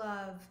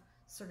love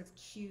sort of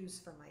cues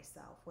for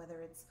myself,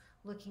 whether it's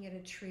looking at a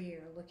tree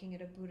or looking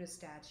at a Buddha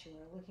statue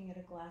or looking at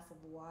a glass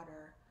of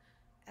water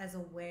as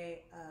a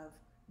way of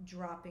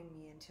dropping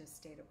me into a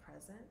state of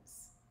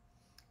presence.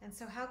 And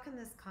so how can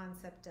this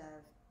concept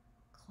of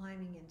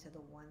climbing into the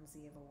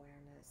onesie of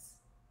awareness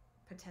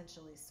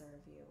potentially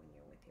serve you when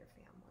you're with your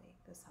family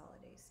this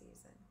holiday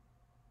season?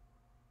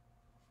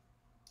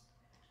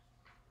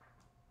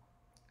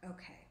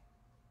 Okay.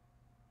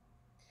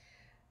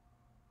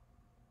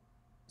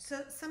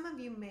 So some of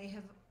you may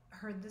have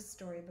heard this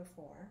story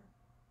before,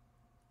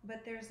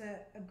 but there's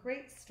a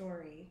great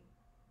story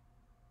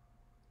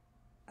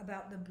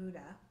about the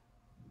Buddha.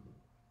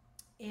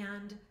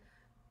 And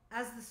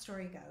as the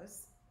story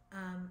goes,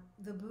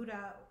 the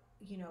Buddha,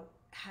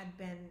 had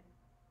been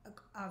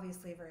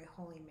obviously a very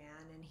holy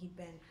man, and he'd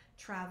been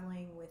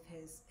traveling with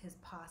his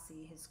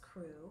posse, his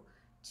crew,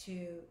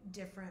 to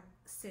different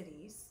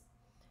cities,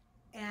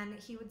 and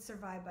he would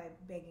survive by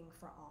begging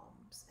for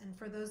alms. And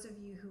for those of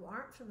you who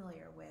aren't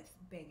familiar with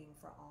begging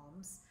for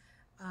alms,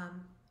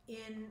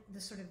 in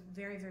the sort of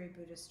very, very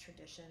Buddhist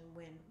tradition,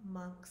 when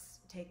monks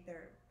take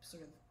their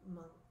sort of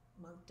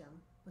monkdom,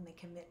 when they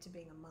commit to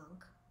being a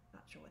monk,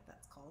 not sure what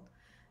that's called.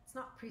 It's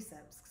not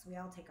precepts, because we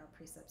all take our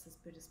precepts as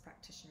Buddhist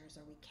practitioners,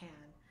 or we can.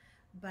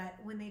 But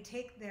when they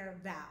take their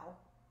vow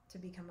to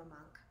become a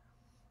monk,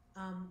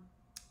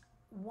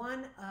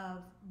 one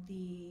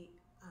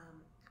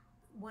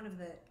of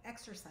the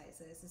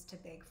exercises is to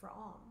beg for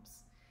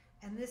alms.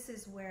 And this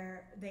is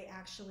where they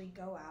actually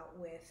go out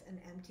with an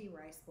empty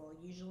rice bowl,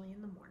 usually in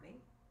the morning,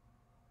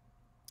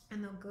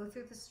 and they'll go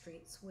through the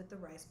streets with the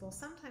rice bowl.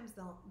 Sometimes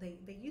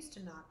they used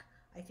to knock,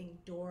 I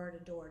think, door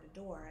to door to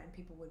door, and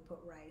people would put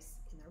rice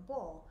in their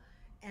bowl.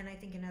 And I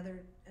think in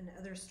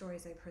other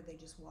stories I've heard, they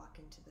just walk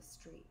into the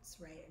streets,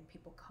 right? And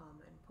people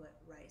come and put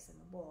rice in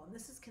the bowl. And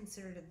this is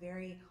considered a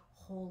very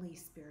holy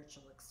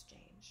spiritual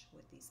exchange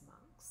with these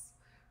monks,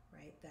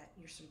 right? That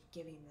you're sort of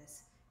giving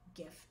this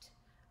gift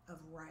of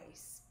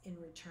rice in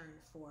return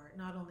for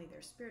not only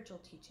their spiritual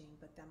teaching,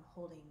 but them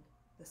holding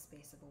the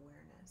space of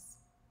awareness.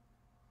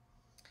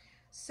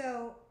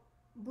 So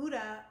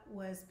Buddha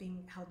was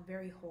being held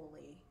very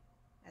holy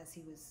as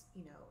he was,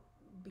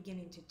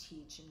 beginning to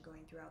teach and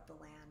going throughout the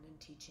land and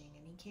teaching.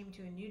 And he came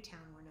to a new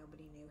town where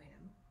nobody knew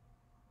him.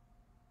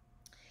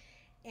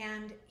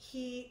 And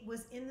he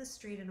was in the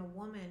street, and a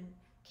woman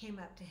came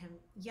up to him,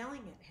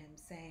 yelling at him,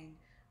 saying,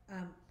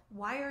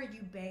 why are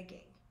you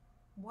begging?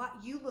 What,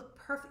 you look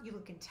perfect, you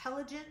look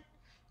intelligent,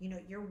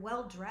 you're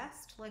well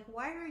dressed. Like,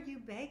 why are you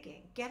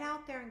begging? Get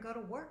out there and go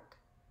to work.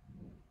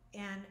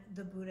 And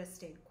the Buddha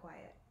stayed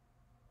quiet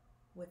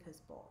with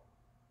his bowl.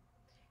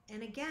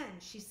 And again,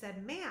 she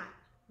said, man,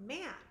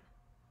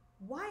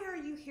 why are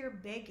you here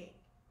begging?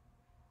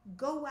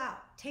 Go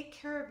out, take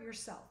care of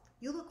yourself.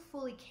 You look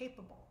fully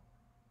capable.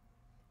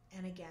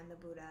 And again, the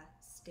Buddha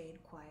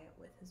stayed quiet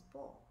with his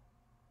bowl.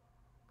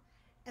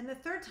 And the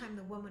third time,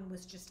 the woman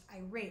was just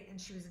irate, and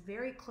she was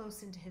very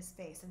close into his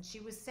face, and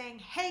she was saying,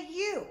 hey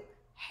you,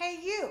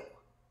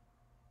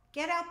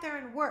 get out there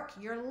and work.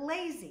 You're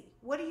lazy.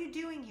 What are you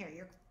doing here?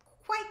 You're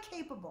quite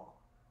capable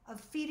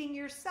of feeding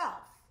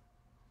yourself.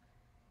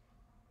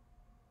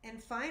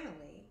 And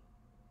finally,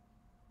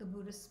 the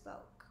Buddha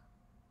spoke.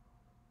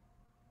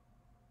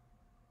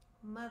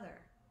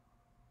 Mother,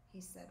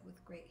 he said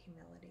with great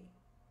humility,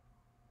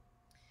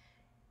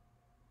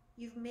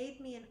 you've made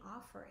me an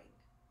offering,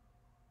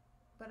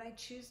 but I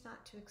choose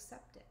not to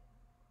accept it.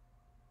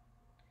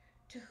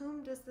 To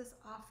whom does this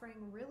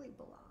offering really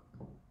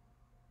belong?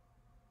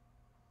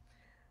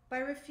 By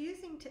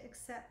refusing to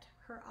accept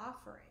her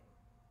offering.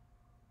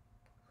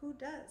 Who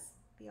does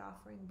the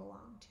offering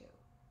belong to?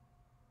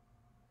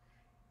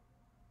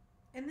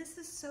 And this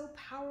is so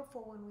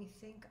powerful when we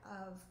think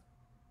of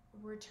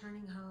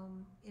returning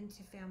home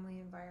into family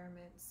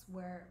environments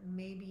where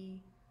maybe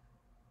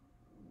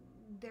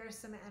there's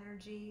some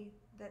energy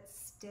that's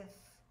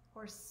stiff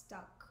or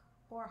stuck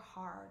or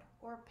hard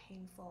or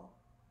painful.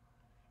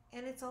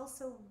 And it's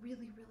also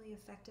really, really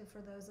effective for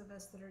those of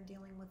us that are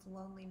dealing with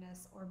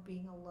loneliness or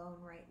being alone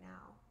right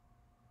now.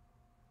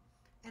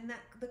 And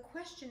that the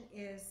question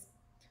is,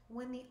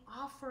 when the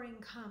offering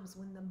comes,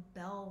 when the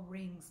bell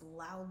rings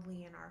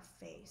loudly in our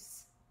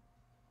face,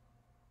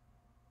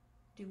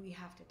 do we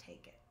have to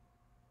take it?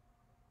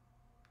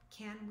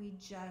 Can we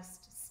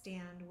just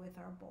stand with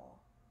our bowl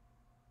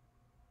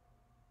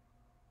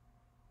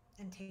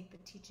and take the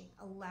teaching,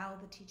 allow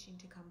the teaching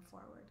to come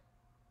forward,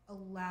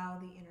 allow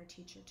the inner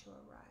teacher to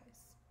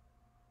arise?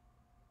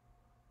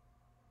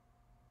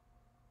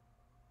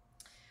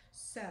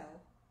 So,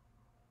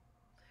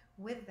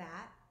 with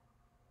that,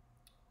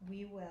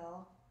 we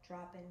will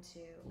drop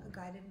into a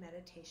guided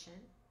meditation.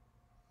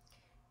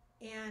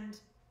 And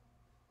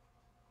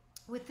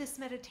with this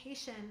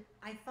meditation,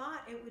 I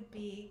thought it would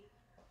be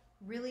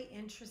really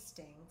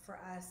interesting for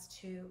us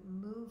to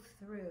move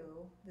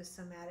through the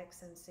somatic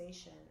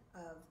sensation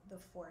of the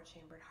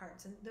four-chambered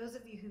hearts. And those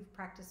of you who've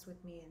practiced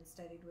with me and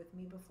studied with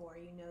me before,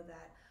 you know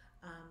that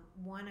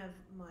one of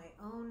my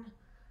own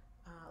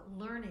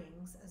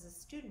learnings as a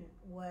student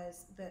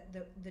was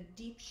the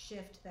deep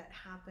shift that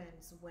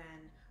happens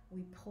when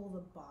we pull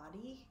the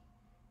body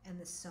and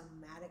the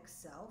somatic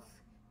self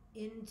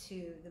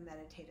into the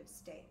meditative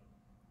state.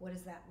 What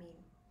does that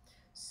mean?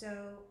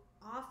 So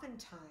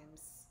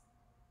oftentimes,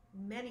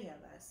 many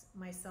of us,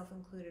 myself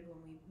included,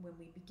 when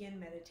we begin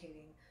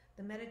meditating,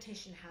 the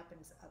meditation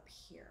happens up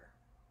here,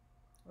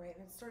 right?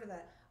 And it's sort of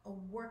a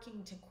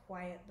working to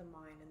quiet the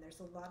mind, and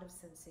there's a lot of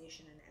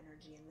sensation and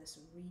energy in this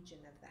region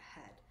of the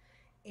head.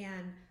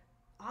 And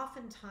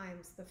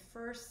oftentimes the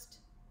first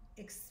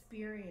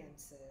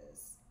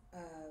experiences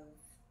of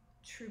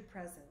true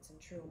presence and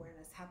true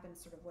awareness happen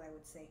sort of what I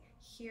would say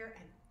here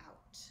and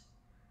out,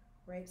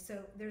 right? So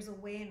there's a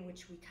way in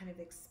which we kind of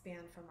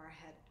expand from our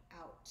head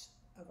out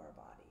of our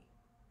body.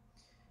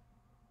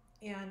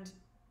 And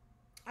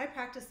I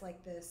practiced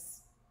like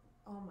this,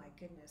 oh my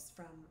goodness,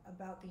 from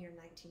about the year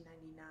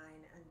 1999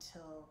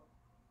 until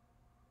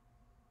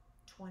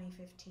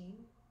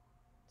 2015.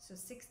 So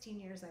 16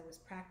 years I was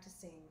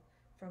practicing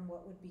from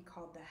what would be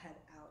called the head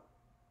out.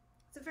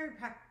 It's a very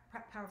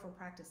powerful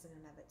practice in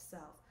and of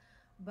itself.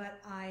 But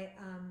I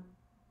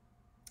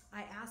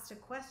asked a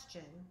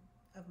question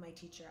of my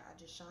teacher,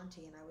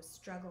 Ajashanti, and I was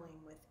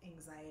struggling with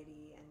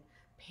anxiety and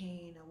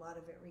pain, a lot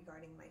of it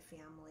regarding my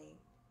family.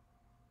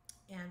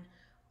 And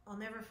I'll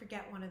never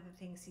forget one of the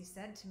things he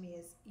said to me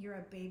is, "You're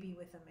a baby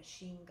with a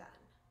machine gun."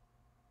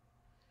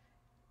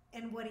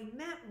 And what he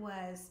meant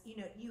was, you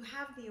know, you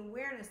have the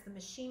awareness, the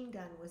machine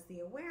gun was the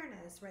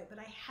awareness, right? But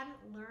I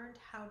hadn't learned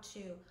how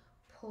to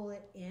pull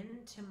it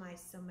into my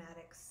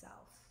somatic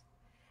self.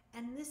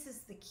 And this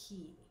is the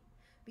key,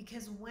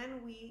 because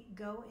when we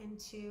go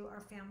into our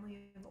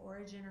family of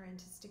origin or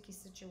into sticky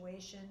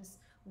situations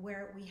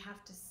where we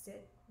have to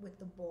sit with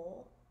the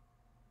bowl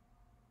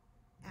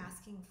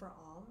asking for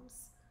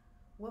alms,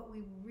 what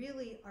we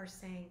really are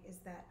saying is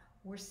that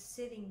we're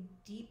sitting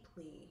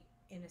deeply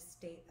in a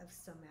state of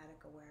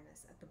somatic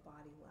awareness at the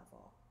body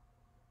level,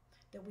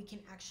 that we can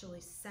actually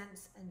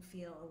sense and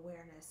feel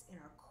awareness in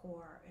our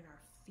core, in our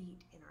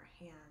feet, in our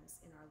hands,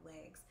 in our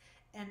legs.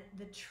 And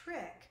the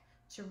trick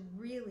to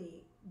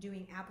really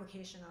doing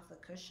application off the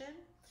cushion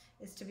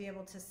is to be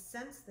able to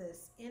sense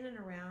this in and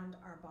around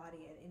our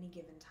body at any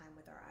given time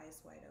with our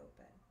eyes wide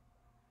open,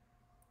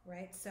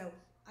 right? So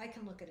I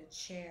can look at a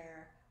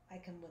chair, I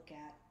can look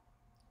at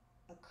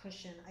a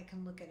cushion, I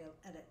can look at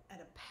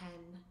a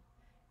pen,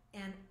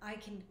 and I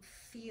can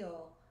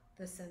feel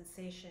the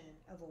sensation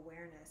of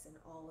awareness in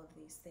all of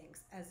these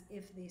things, as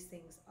if these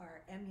things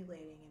are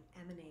emulating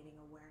and emanating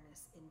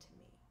awareness into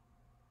me.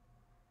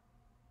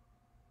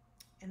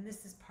 And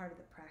this is part of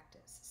the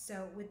practice.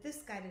 So with this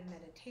guided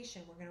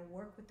meditation, we're going to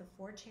work with the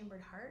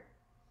four-chambered heart,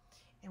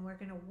 and we're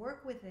going to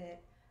work with it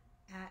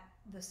at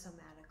the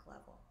somatic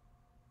level.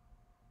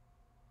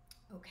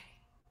 Okay.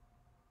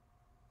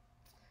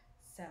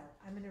 So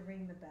I'm going to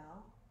ring the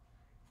bell.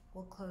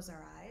 We'll close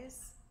our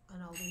eyes,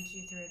 and I'll lead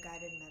you through a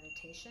guided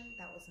meditation.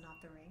 That was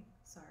not the ring,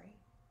 sorry.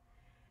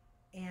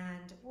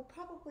 And we'll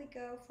probably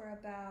go for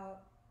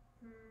about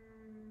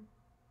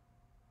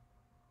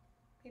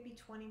maybe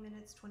 20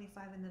 minutes,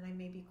 25, and then I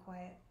may be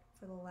quiet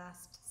for the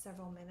last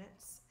several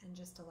minutes and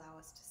just allow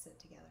us to sit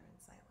together in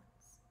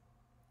silence.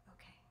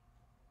 Okay.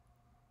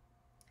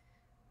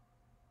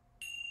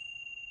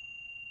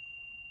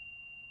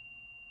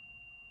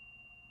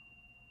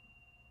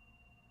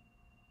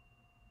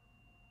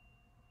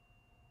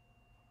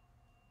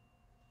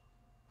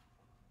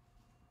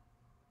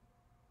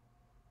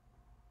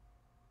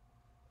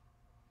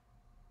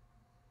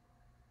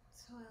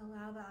 So I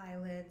allow the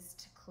eyelids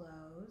to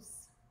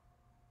close.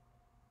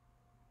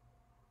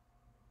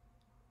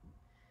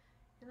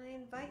 And I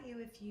invite you,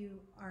 if you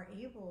are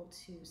able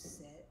to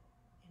sit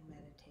in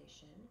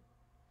meditation,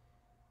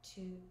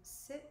 to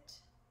sit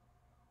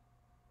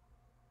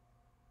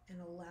and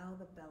allow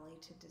the belly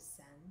to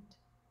descend.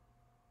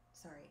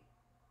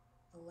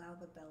 Allow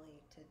the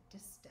belly to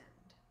distend,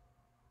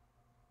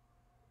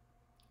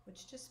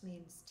 which just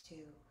means to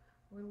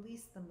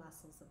release the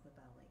muscles of the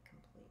belly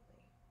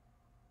completely.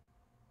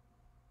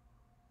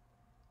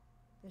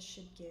 This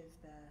should give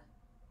the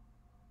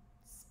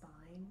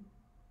spine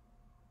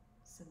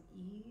some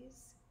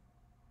ease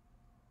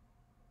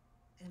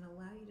and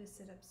allow you to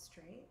sit up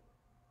straight.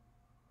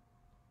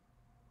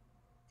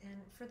 And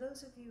for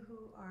those of you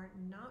who are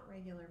not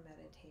regular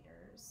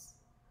meditators,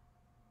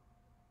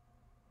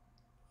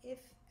 if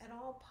at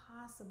all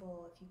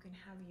possible, if you can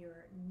have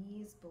your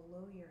knees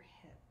below your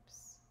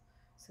hips.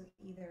 So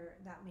either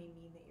that may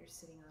mean that you're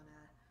sitting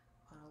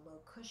on a low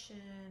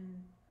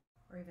cushion,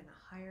 or even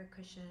a higher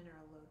cushion, or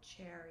a low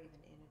chair, or even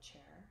in a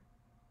chair.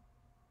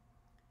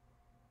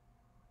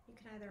 You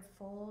can either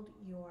fold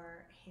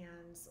your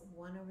hands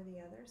one over the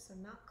other, so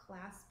not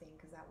clasping,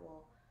 because that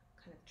will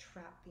kind of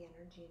trap the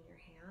energy in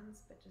your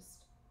hands, but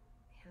just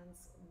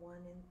hands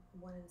one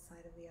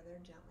inside of the other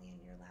gently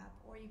in your lap,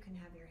 or you can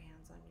have your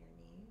hands on your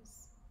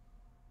knees.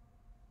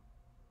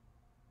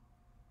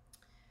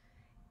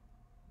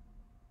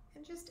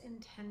 And just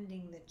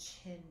intending the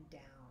chin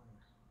down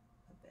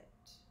a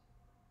bit,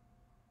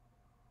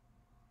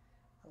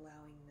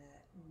 allowing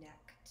the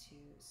neck to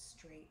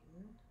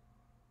straighten,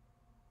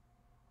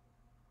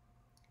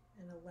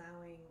 and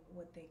allowing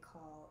what they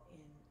call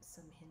in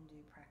some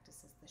Hindu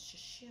practices the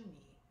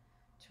shashumi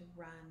to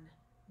run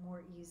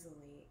more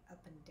easily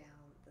up and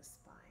down the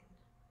spine.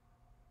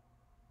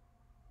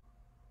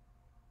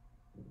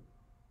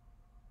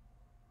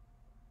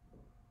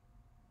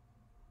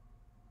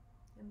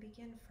 And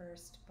begin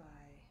first by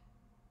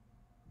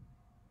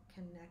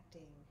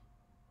connecting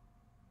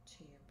to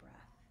your breath.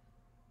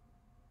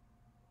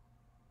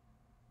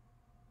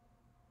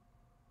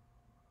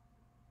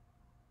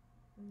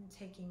 And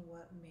taking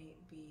what may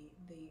be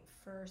the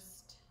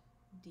first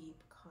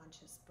deep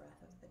conscious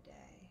breath of the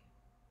day.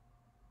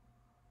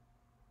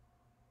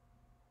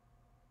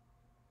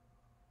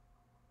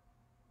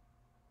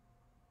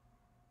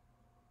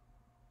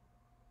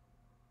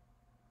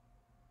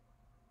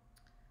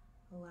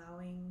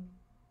 Allowing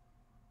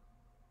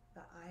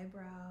the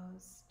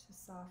eyebrows to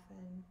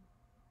soften,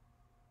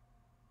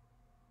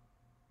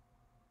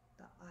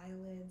 the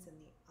eyelids and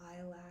the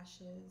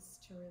eyelashes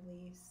to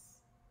release,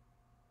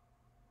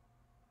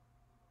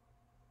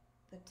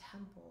 the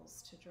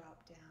temples to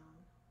drop down,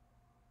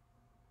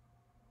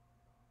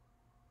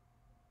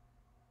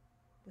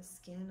 the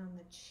skin on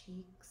the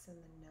cheeks and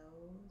the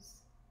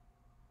nose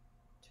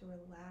to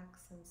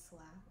relax and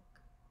slack,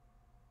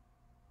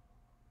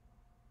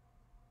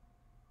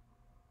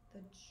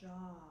 the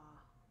jaw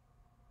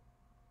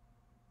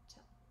to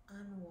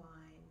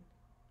unwind,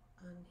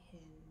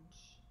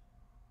 unhinge,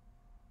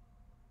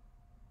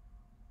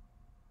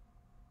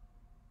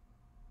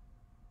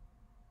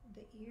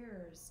 the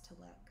ears to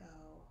let go,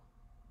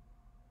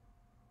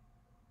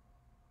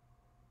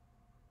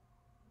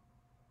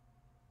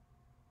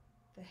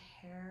 the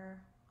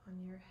hair on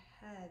your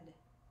head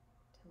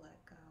to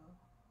let go,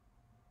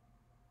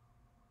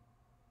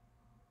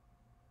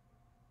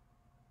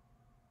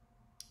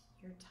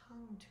 your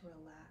tongue to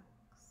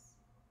relax.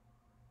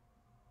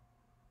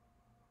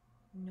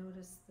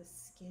 Notice the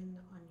skin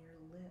on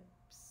your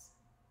lips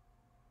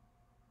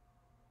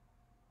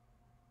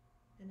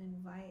and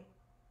invite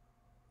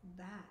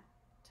that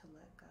to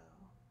let go.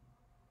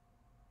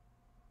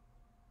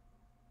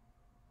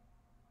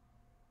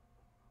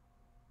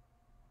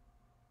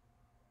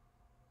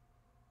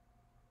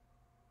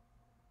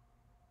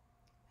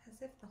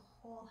 As if the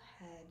whole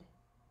head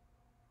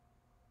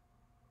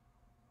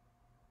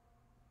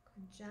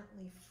could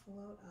gently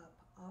float up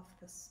off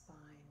the spine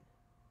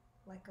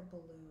like a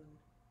balloon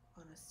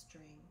on a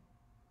string.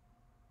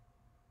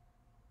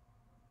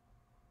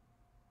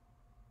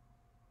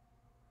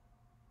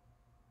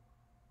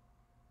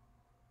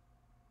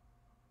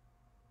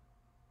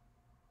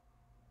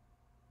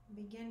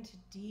 Begin to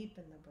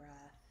deepen the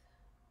breath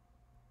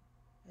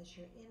as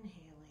you're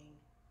inhaling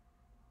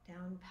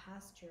down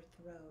past your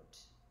throat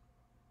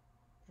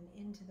and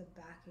into the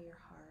back of your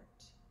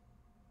heart.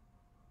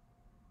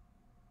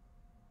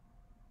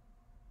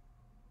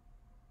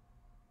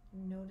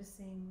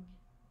 Noticing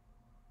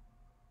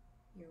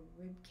your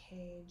rib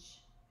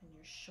cage and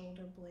your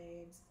shoulder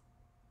blades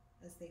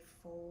as they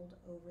fold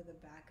over the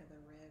back of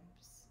the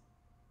ribs.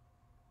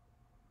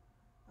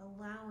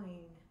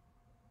 Allowing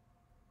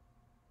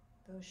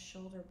those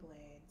shoulder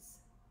blades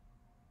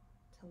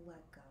to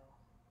let go.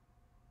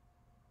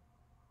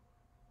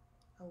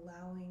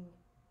 Allowing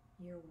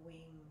your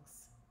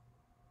wings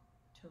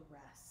to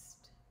rest.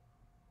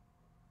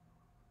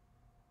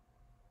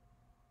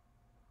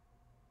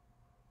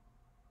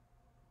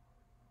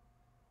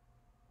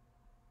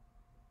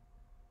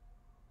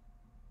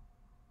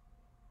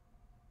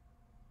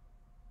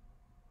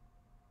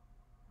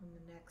 On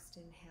the next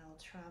inhale,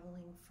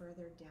 traveling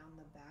further down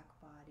the back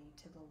body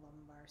to the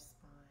lumbar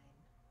spine.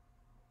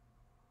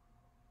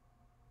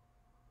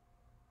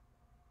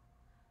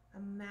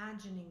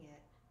 Imagining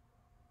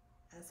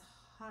it as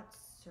hot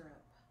syrup.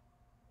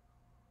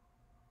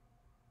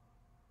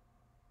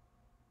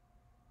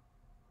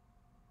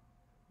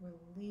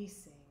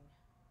 Releasing.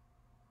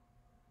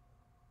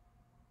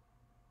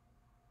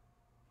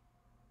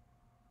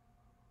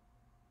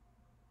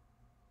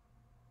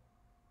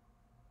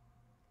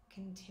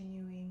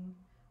 Continuing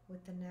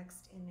with the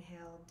next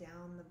inhale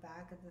down the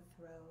back of the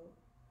throat,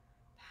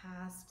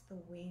 past the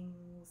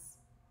wings,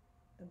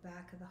 the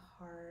back of the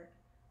heart,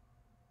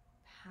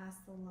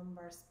 past the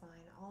lumbar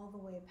spine, all the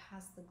way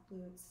past the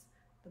glutes,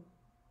 the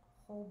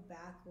whole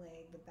back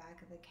leg, the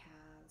back of the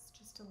calves,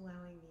 just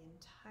allowing the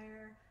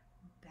entire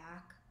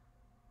back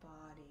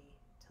body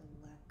to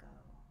let go.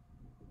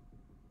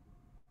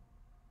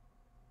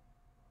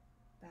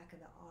 Back of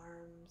the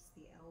arms,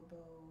 the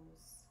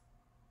elbows.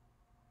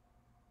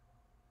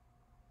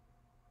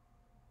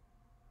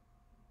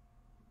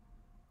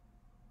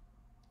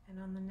 And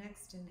on the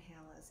next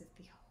inhale, as if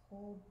the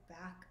whole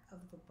back of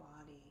the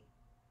body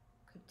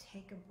could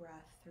take a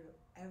breath through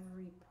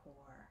every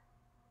pore,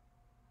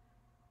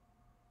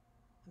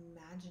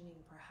 imagining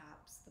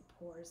perhaps the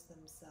pores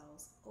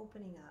themselves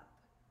opening up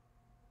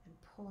and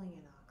pulling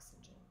in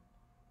oxygen.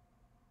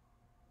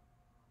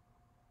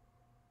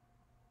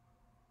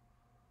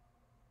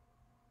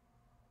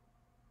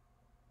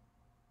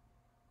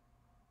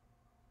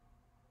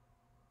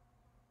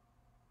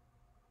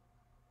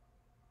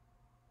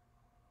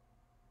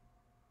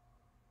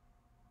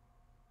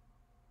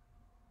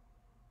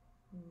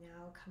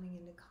 Now coming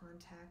into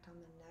contact on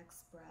the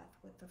next breath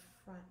with the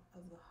front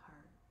of the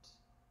heart.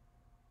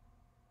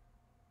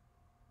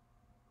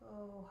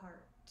 Oh,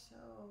 heart.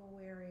 Oh,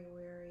 weary,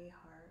 weary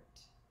heart.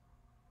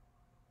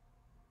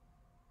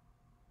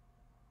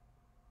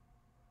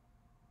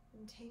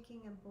 And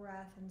taking a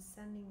breath and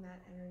sending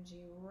that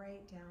energy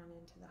right down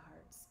into the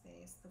heart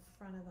space, the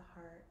front of the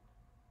heart.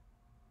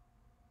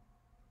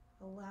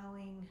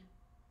 Allowing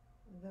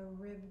the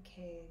rib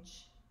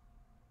cage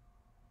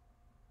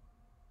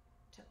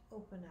to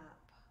open up,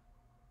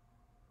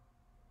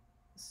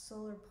 the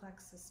solar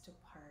plexus to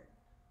part,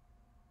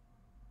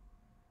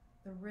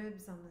 the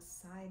ribs on the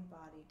side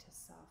body to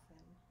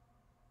soften,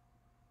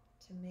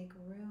 to make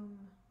room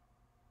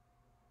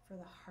for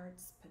the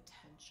heart's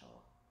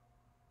potential.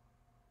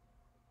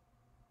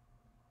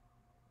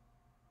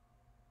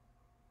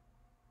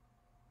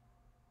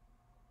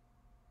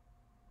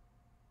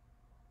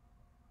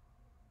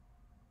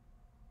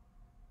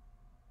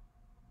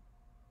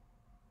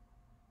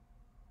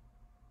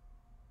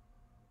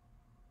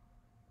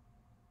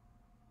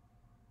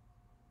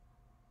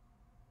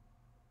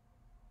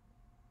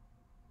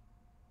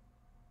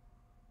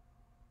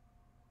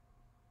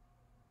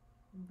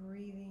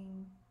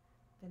 Breathing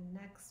the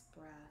next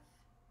breath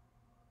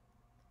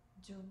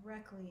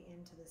directly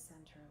into the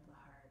center of the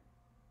heart.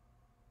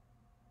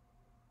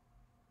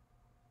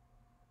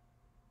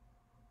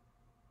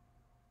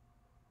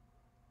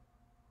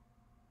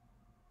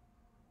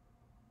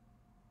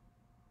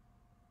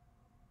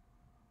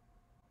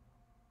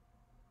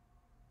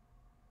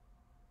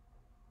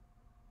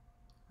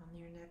 On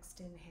your next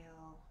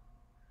inhale,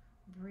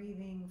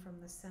 breathing from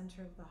the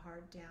center of the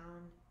heart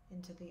down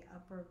into the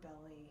upper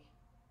belly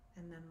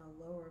and then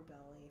the lower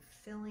belly,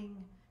 filling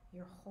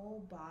your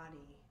whole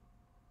body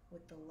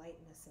with the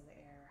lightness of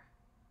air.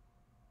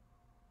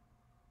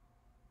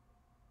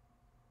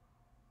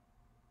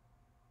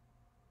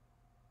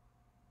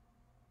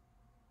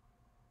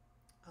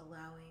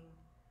 Allowing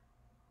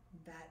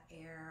that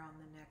air on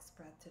the next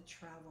breath to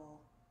travel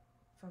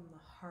from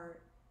the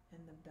heart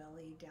and the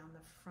belly down the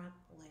front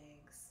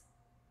legs,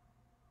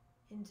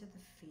 into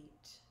the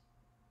feet,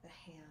 the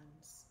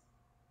hands.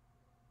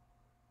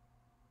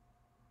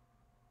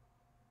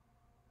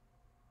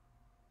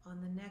 On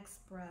the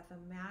next breath,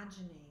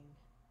 imagining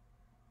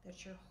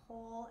that your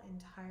whole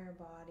entire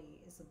body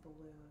is a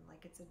balloon,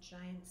 like it's a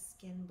giant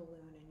skin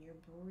balloon, and you're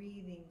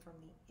breathing from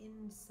the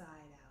inside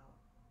out.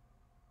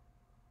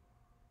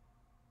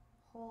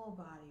 Whole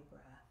body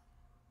breath.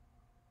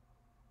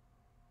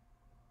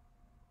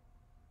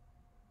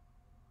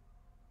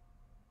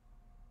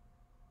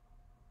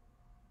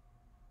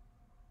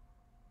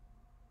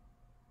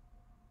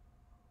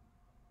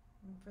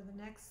 And for the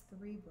next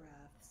 3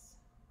 breaths,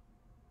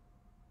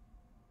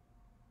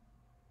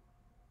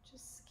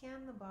 just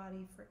scan the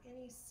body for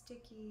any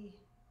sticky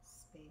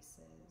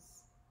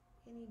spaces,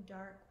 any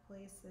dark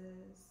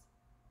places,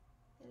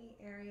 any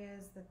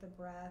areas that the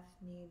breath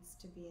needs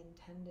to be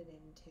intended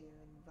into,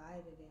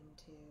 invited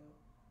into,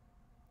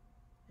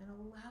 and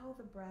allow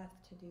the breath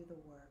to do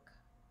the work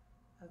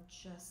of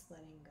just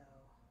letting go.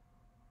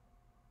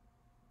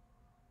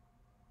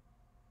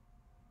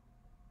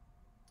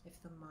 If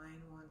the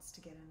mind wants to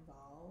get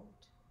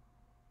involved,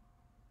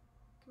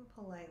 you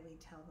can politely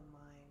tell the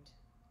mind,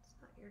 it's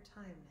not your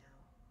time now,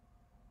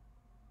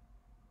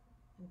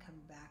 and come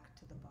back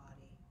to the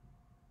body.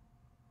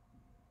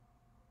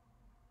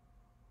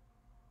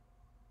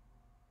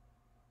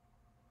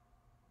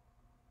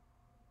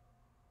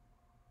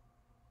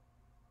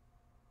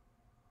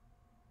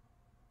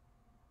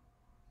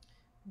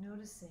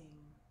 Noticing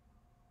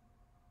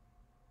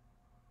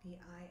the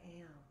I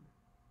am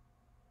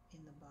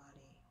in the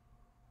body.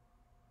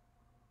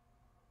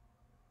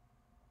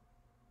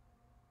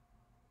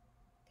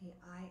 The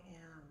I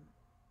am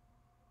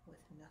with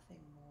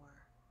nothing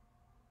more.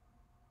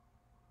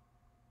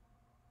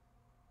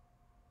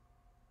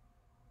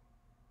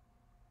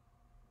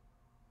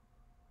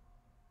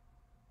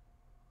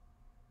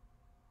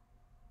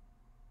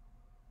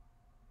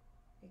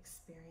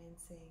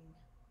 Experiencing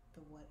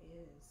the what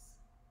is.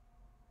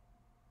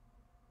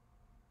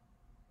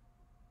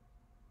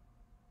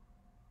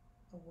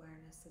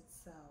 Awareness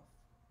itself.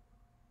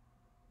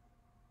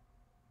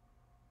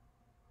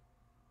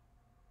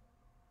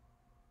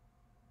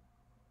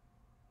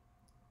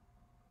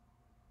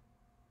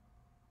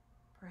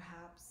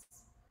 Perhaps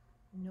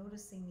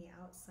noticing the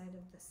outside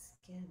of the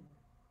skin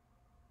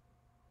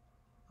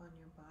on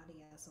your body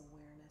as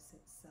awareness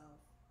itself.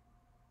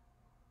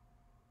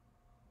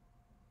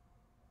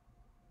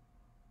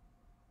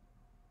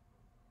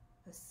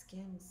 The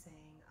skin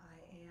saying,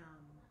 I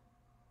am.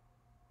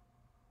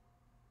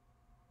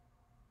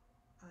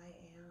 I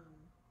am.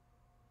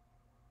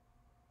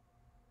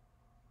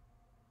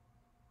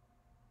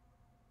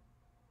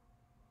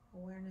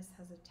 Awareness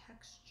has a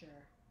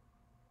texture.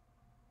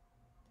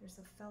 There's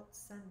a felt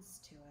sense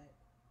to it.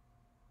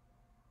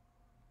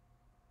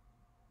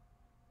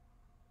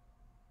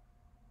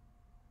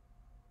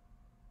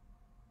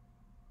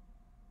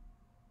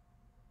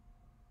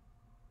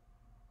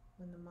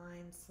 When the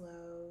mind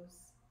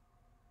slows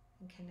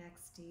and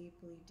connects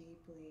deeply,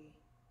 deeply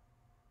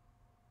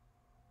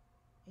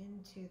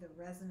into the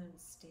resonant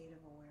state of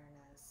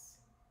awareness,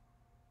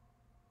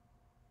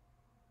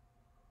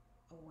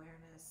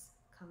 awareness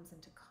comes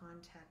into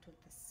contact with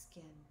the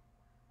skin,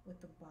 with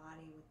the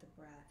body, with the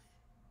breath,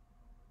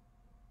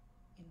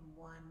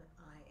 in one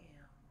I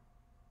am.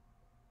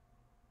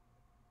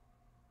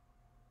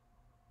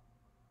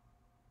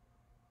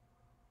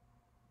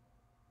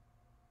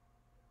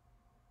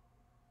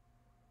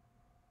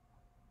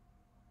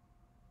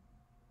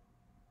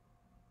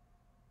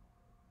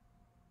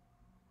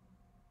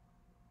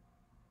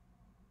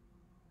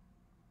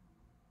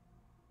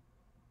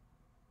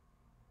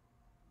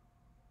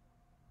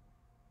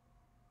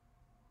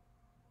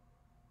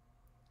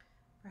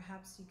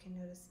 Perhaps you can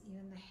notice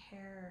even the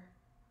hair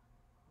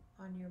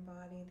on your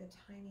body, the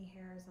tiny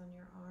hairs on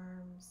your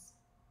arms,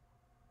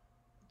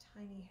 the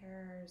tiny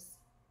hairs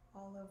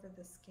all over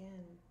the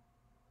skin,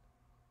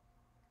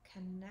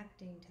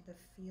 connecting to the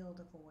field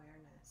of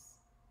awareness,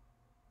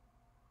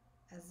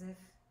 as if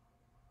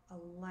a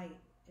light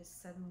is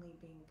suddenly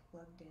being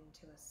plugged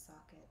into a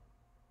socket.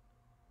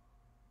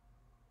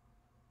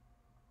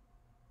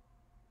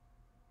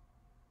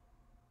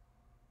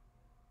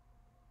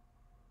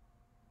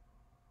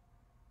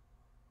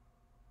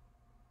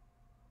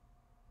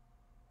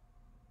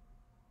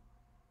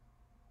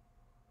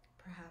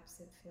 Perhaps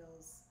it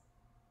feels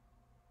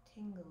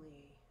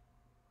tingly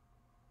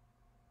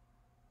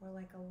or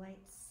like a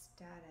light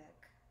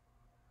static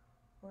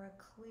or a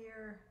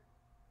clear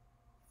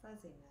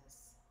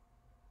fuzziness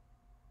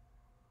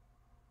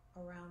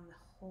around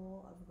the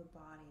whole of the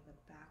body,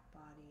 the back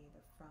body,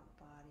 the front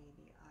body,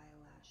 the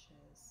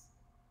eyelashes.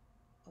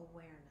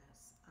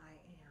 Awareness, I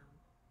am.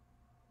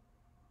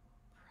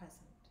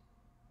 Present.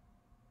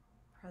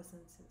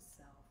 Presence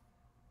itself.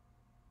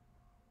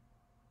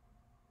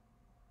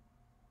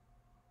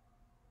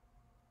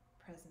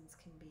 Presence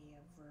can be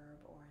a verb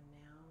or a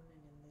noun,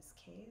 and in this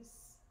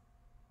case,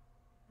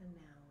 a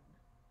noun.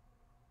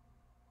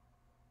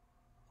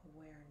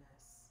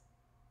 Awareness.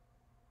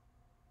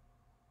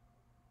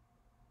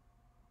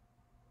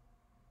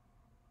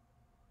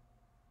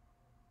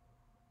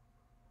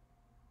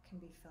 Can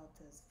be felt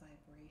as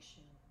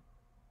vibration.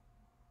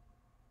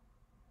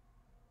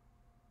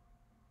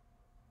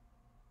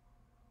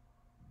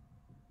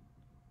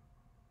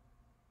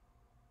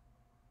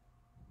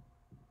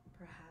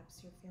 Perhaps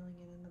you're feeling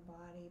it in the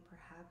body,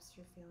 perhaps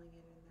you're feeling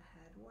it in the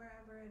head.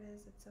 Wherever it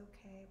is, it's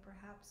okay.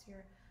 Perhaps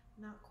you're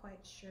not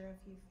quite sure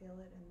if you feel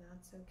it, and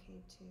that's okay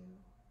too.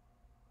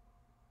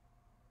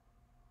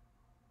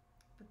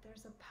 But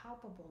there's a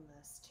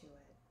palpableness to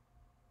it.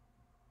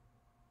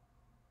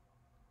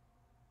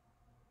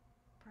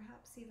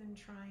 Perhaps even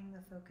trying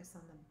the focus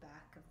on the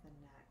back of the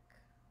neck.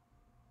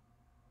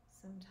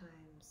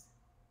 Sometimes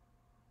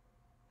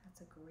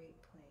that's a great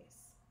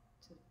place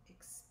to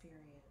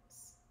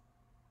experience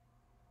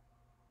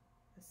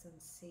the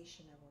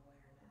sensation of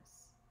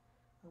awareness,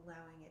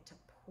 allowing it to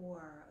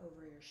pour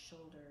over your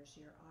shoulders,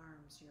 your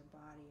arms, your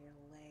body, your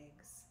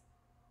legs,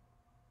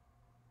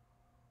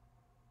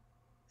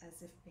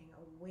 as if being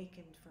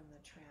awakened from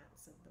the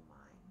trance of the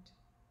mind.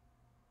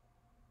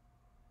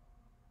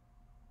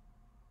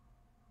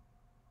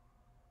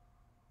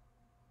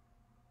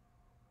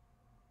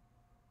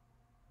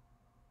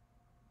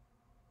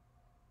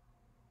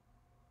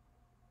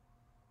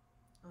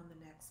 On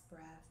the next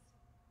breath,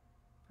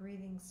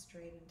 breathing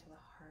straight into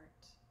the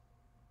heart.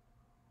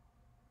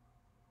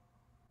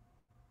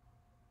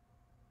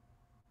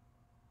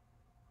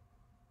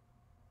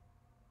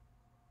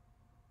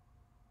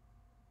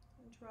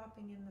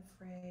 dropping in the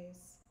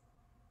phrase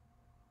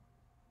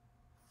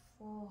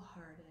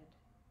full-hearted,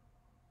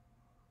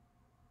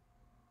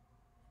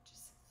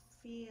 just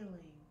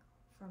feeling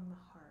from the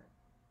heart,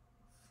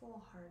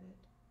 full-hearted.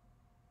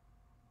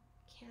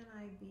 Can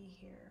I be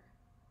here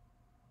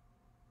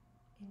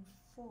in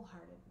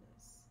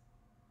full-heartedness?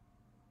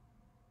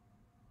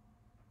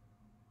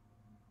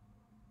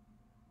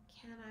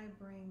 Can I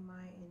bring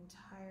my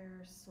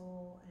entire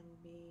soul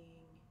and being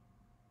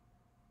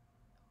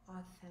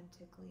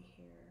authentically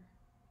here?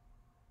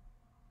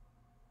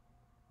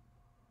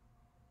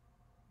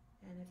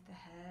 And if the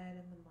head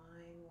and the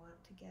mind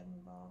want to get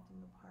involved in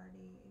the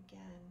party,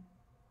 again,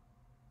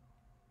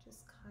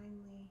 just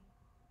kindly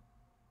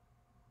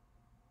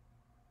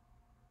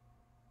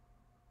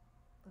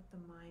let the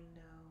mind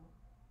know,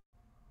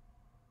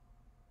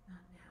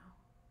 not now.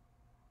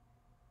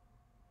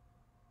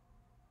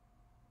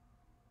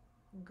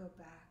 And go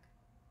back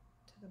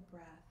to the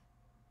breath,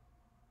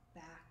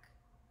 back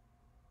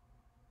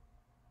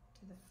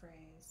to the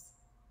phrase,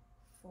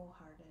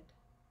 full-hearted,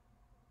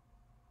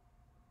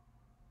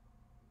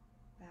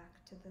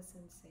 back to the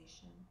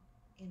sensation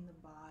in the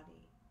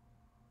body,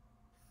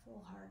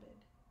 full-hearted.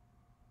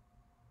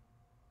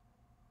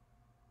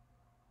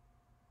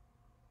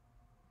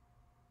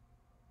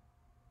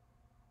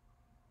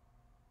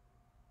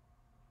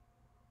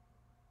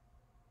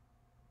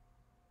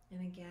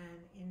 And again,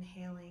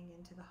 inhaling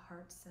into the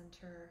heart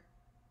center,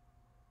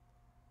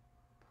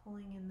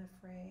 pulling in the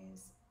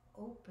phrase,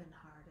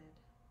 open-hearted.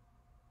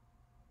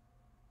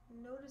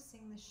 Noticing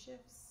the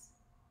shifts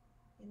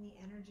in the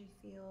energy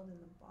field, in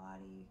the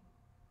body,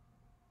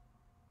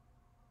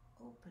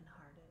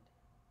 open-hearted.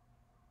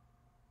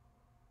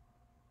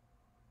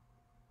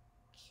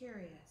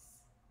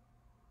 Curious,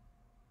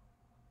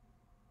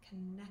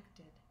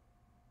 connected,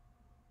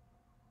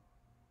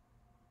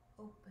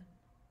 open.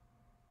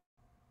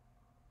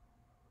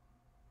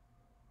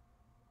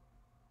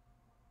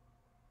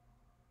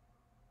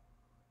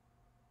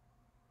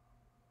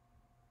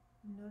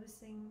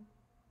 Noticing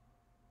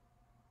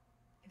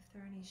if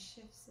there are any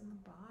shifts in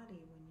the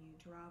body when you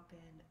drop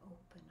in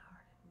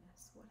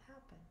open-heartedness. What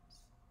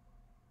happens?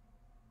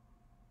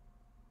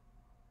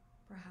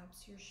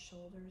 Perhaps your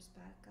shoulders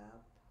back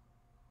up,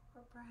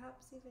 or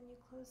perhaps even you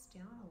close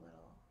down a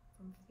little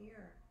from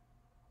fear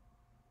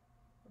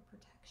or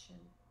protection.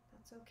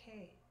 That's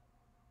okay.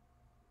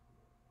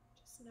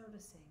 Just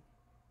noticing,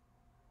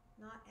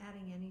 not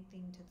adding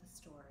anything to the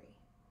story.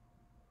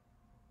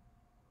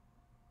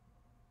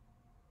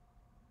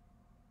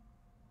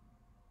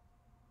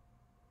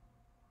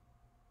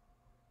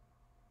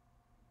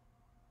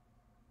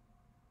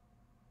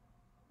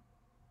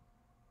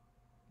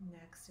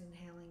 Next,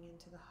 inhaling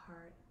into the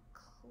heart,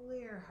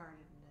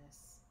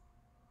 clear-heartedness.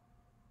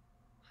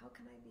 How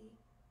can I be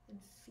and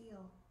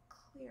feel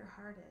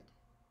clear-hearted?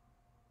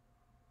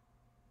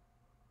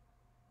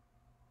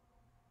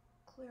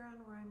 Clear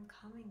on where I'm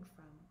coming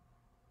from,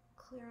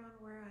 clear on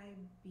where I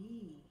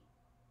be.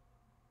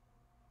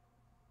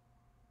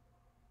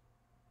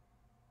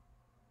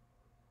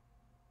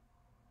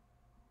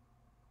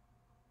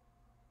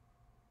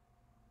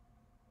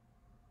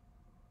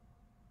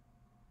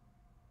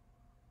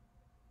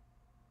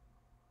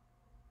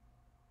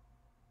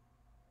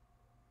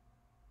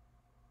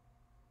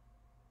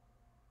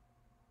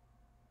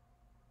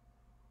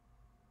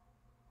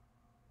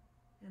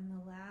 And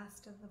the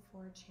last of the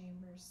four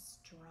chambers,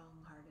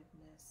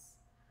 strong-heartedness.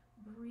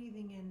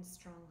 Breathing in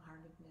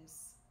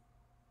strong-heartedness.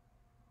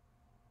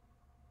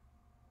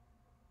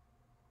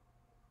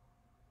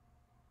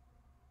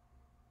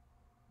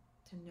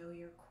 To know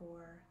your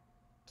core,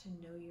 to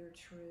know your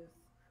truth,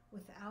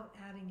 without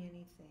adding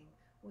anything,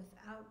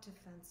 without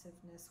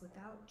defensiveness,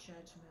 without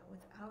judgment,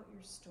 without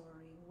your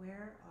story.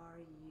 Where are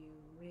you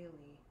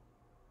really?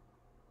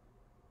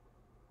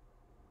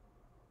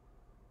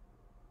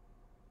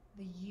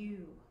 The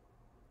you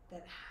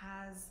that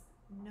has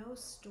no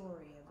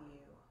story of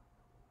you.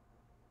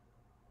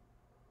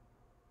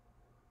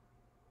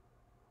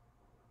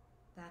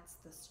 That's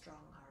the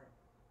strong heart.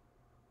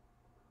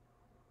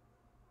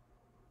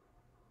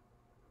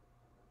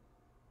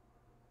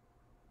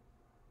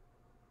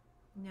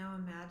 Now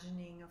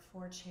imagining a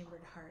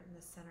four-chambered heart in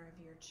the center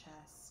of your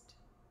chest.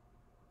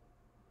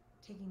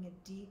 Taking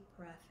a deep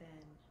breath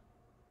in.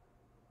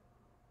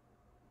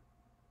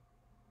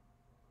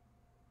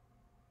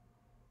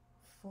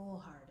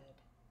 Full-hearted,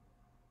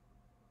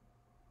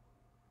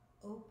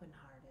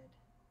 open-hearted,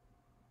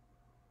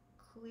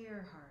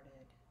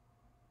 clear-hearted,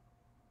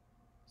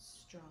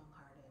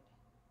 strong-hearted.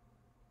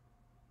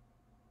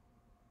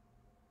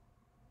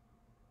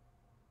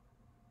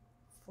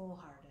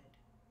 Full-hearted,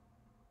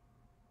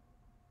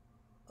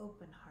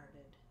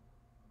 open-hearted,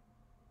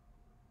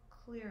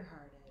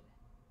 clear-hearted,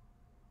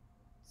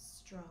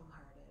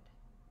 strong-hearted.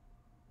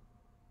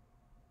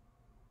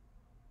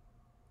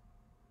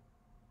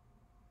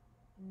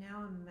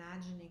 Now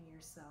imagining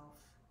yourself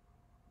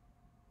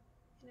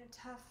in a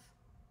tough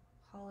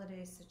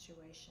holiday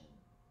situation,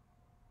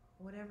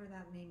 whatever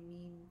that may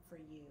mean for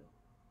you.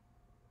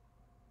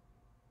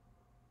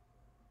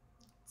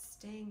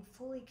 staying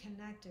fully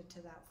connected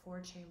to that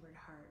four-chambered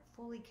heart,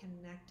 fully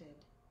connected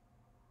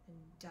and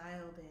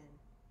dialed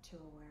in to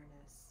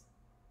awareness.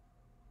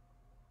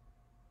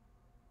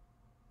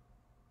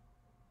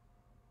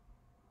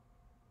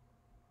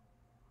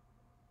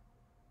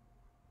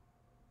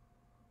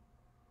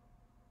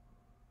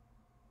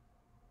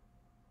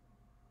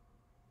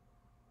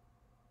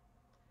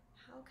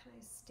 How can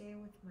I stay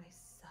with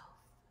myself,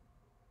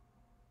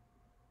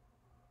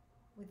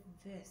 with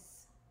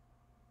this,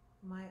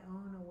 my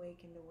own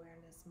awakened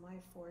awareness, my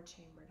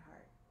four-chambered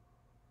heart?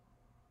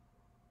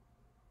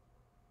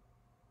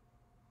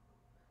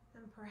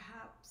 And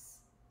perhaps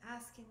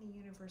asking the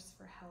universe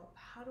for help.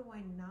 How do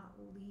I not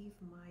leave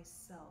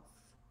myself?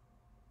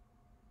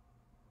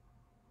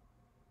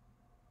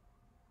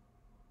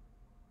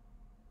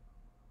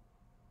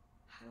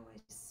 How do I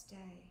stay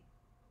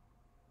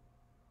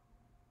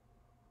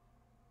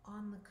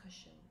on the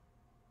cushion,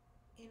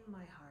 in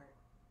my heart,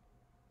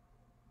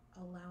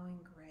 allowing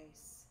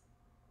grace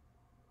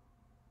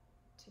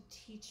to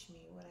teach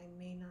me what I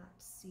may not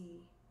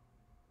see?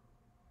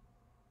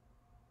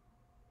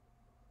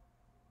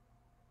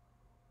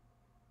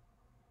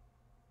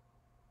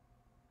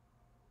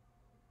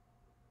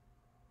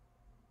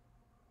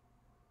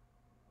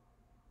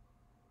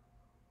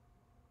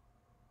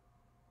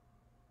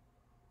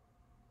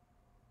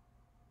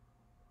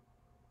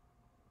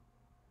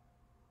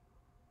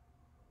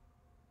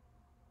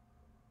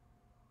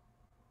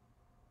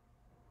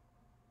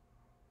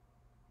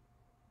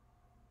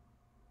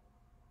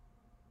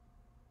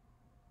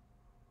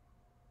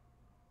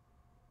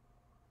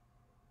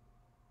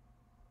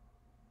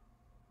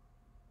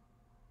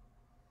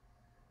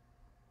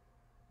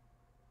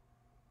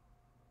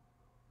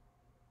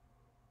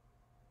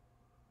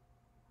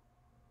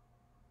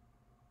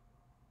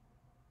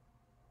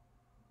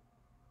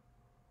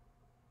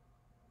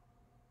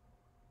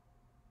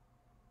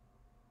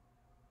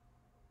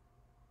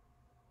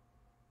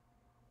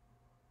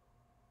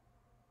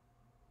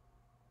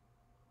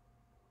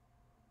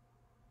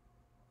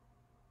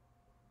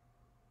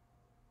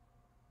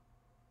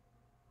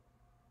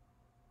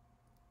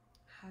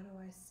 How do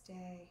I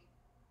stay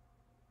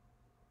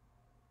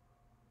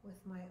with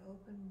my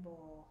open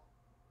bowl,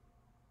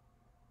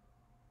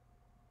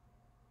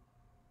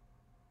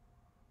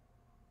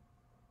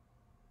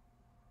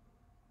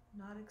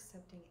 not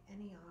accepting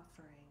any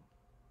offering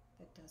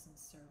that doesn't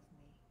serve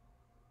me?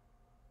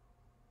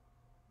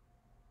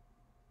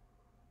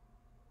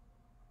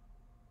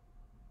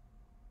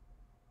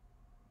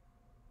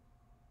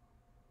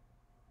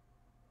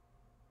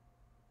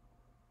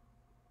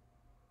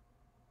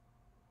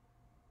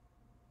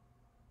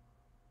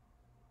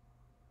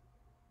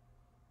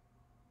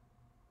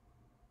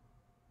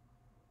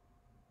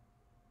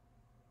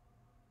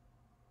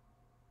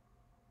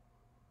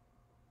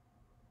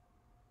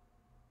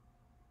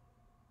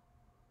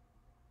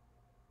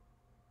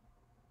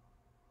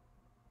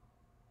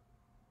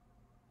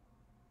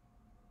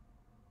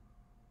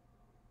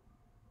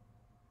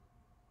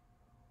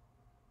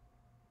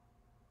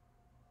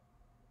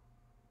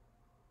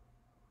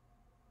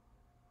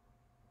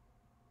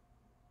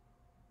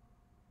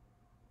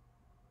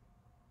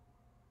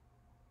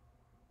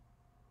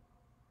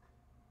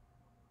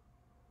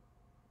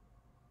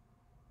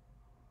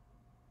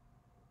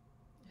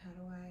 How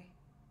do I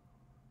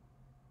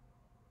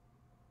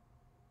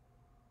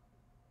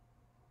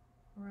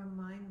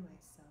remind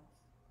myself,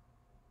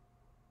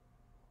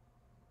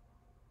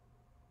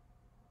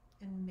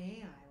 and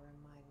may I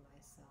remind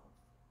myself,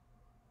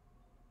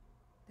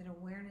 that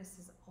awareness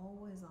is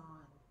always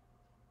on,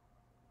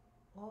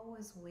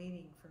 always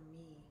waiting for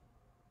me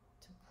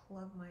to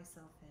plug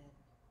myself in,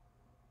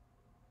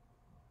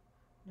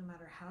 no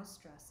matter how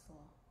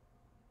stressful,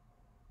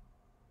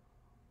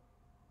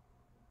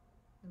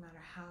 no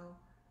matter how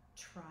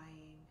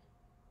trying,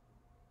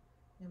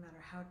 no matter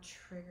how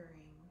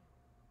triggering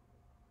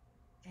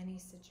any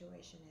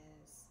situation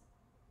is.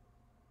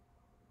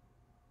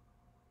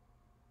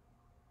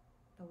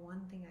 The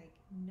one thing I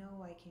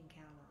know I can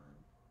count on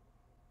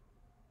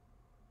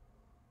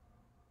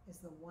is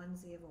the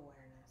onesie of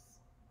awareness.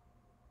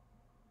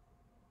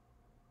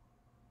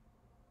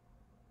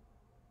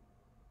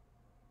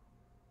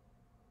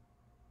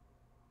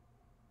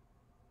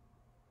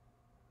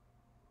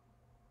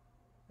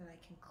 That I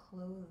can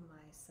clothe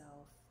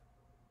myself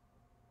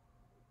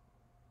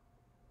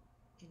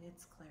in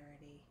its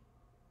clarity,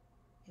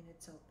 in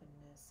its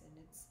openness,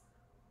 in its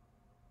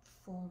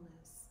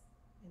fullness,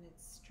 in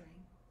its strength.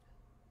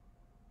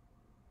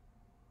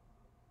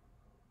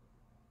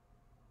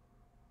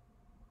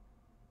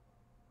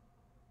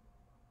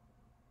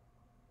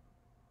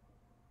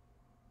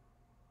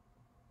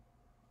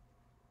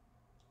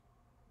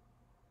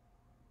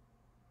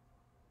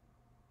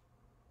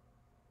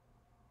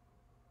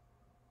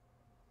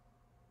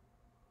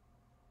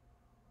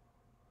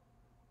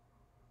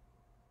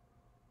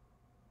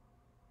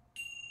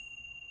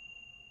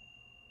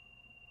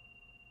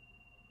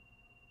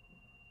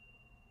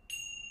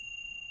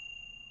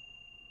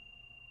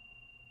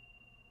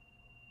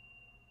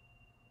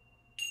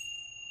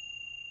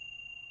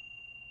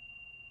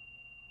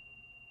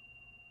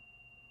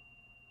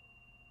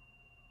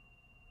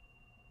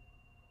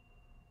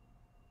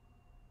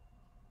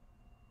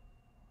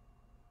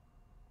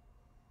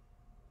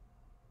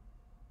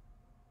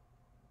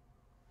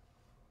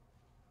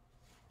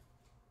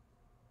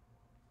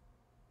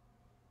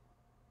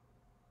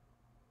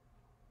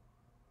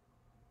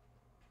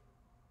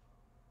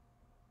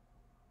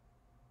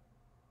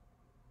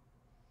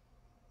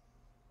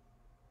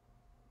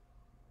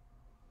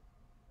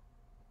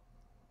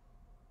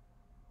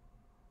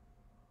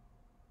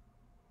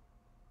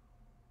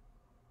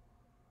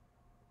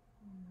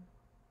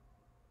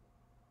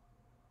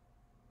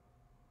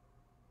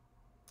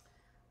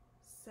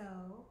 So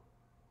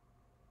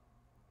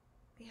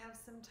we have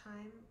some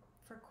time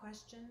for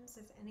questions.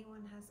 If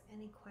anyone has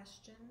any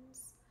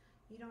questions,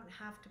 you don't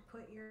have to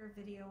put your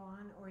video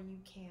on, or you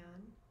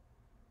can.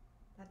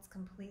 That's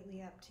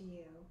completely up to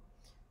you.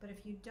 But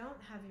if you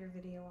don't have your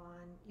video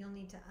on, you'll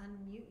need to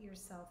unmute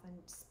yourself and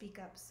speak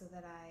up so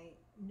that I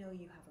know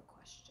you have a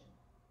question.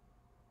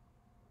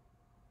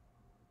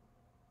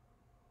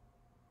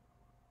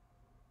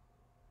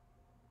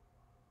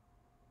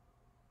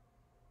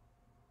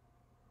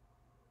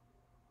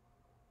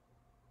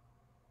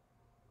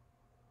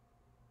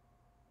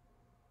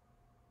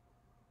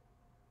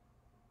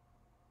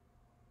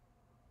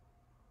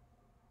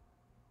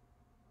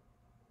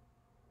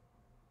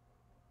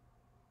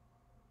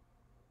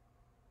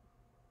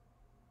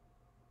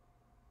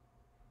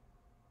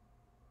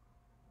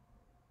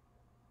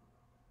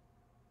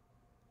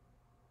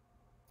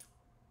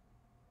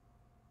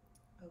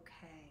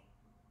 Okay.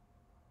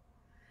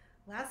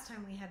 Last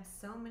time we had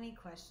so many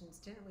questions,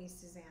 didn't we,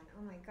 Suzanne?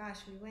 Oh my gosh,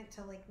 we went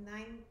to like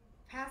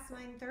past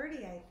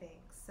 9:30, I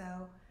think. So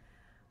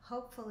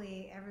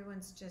hopefully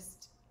everyone's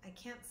just, I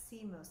can't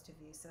see most of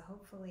you, so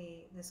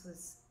hopefully this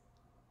was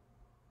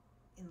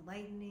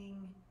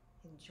enlightening,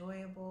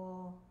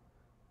 enjoyable,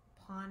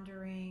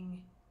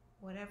 pondering,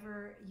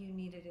 whatever you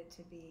needed it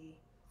to be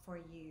for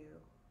you.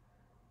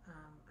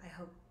 I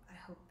hope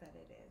that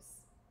it is.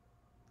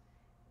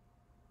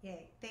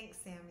 Yay. Thanks,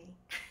 Sammy.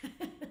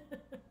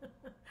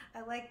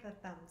 I like the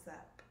thumbs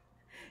up.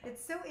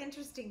 It's so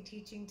interesting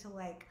teaching to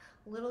like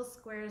little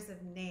squares of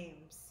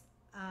names.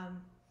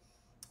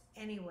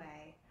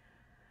 Anyway,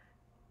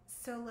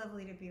 so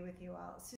lovely to be with you all.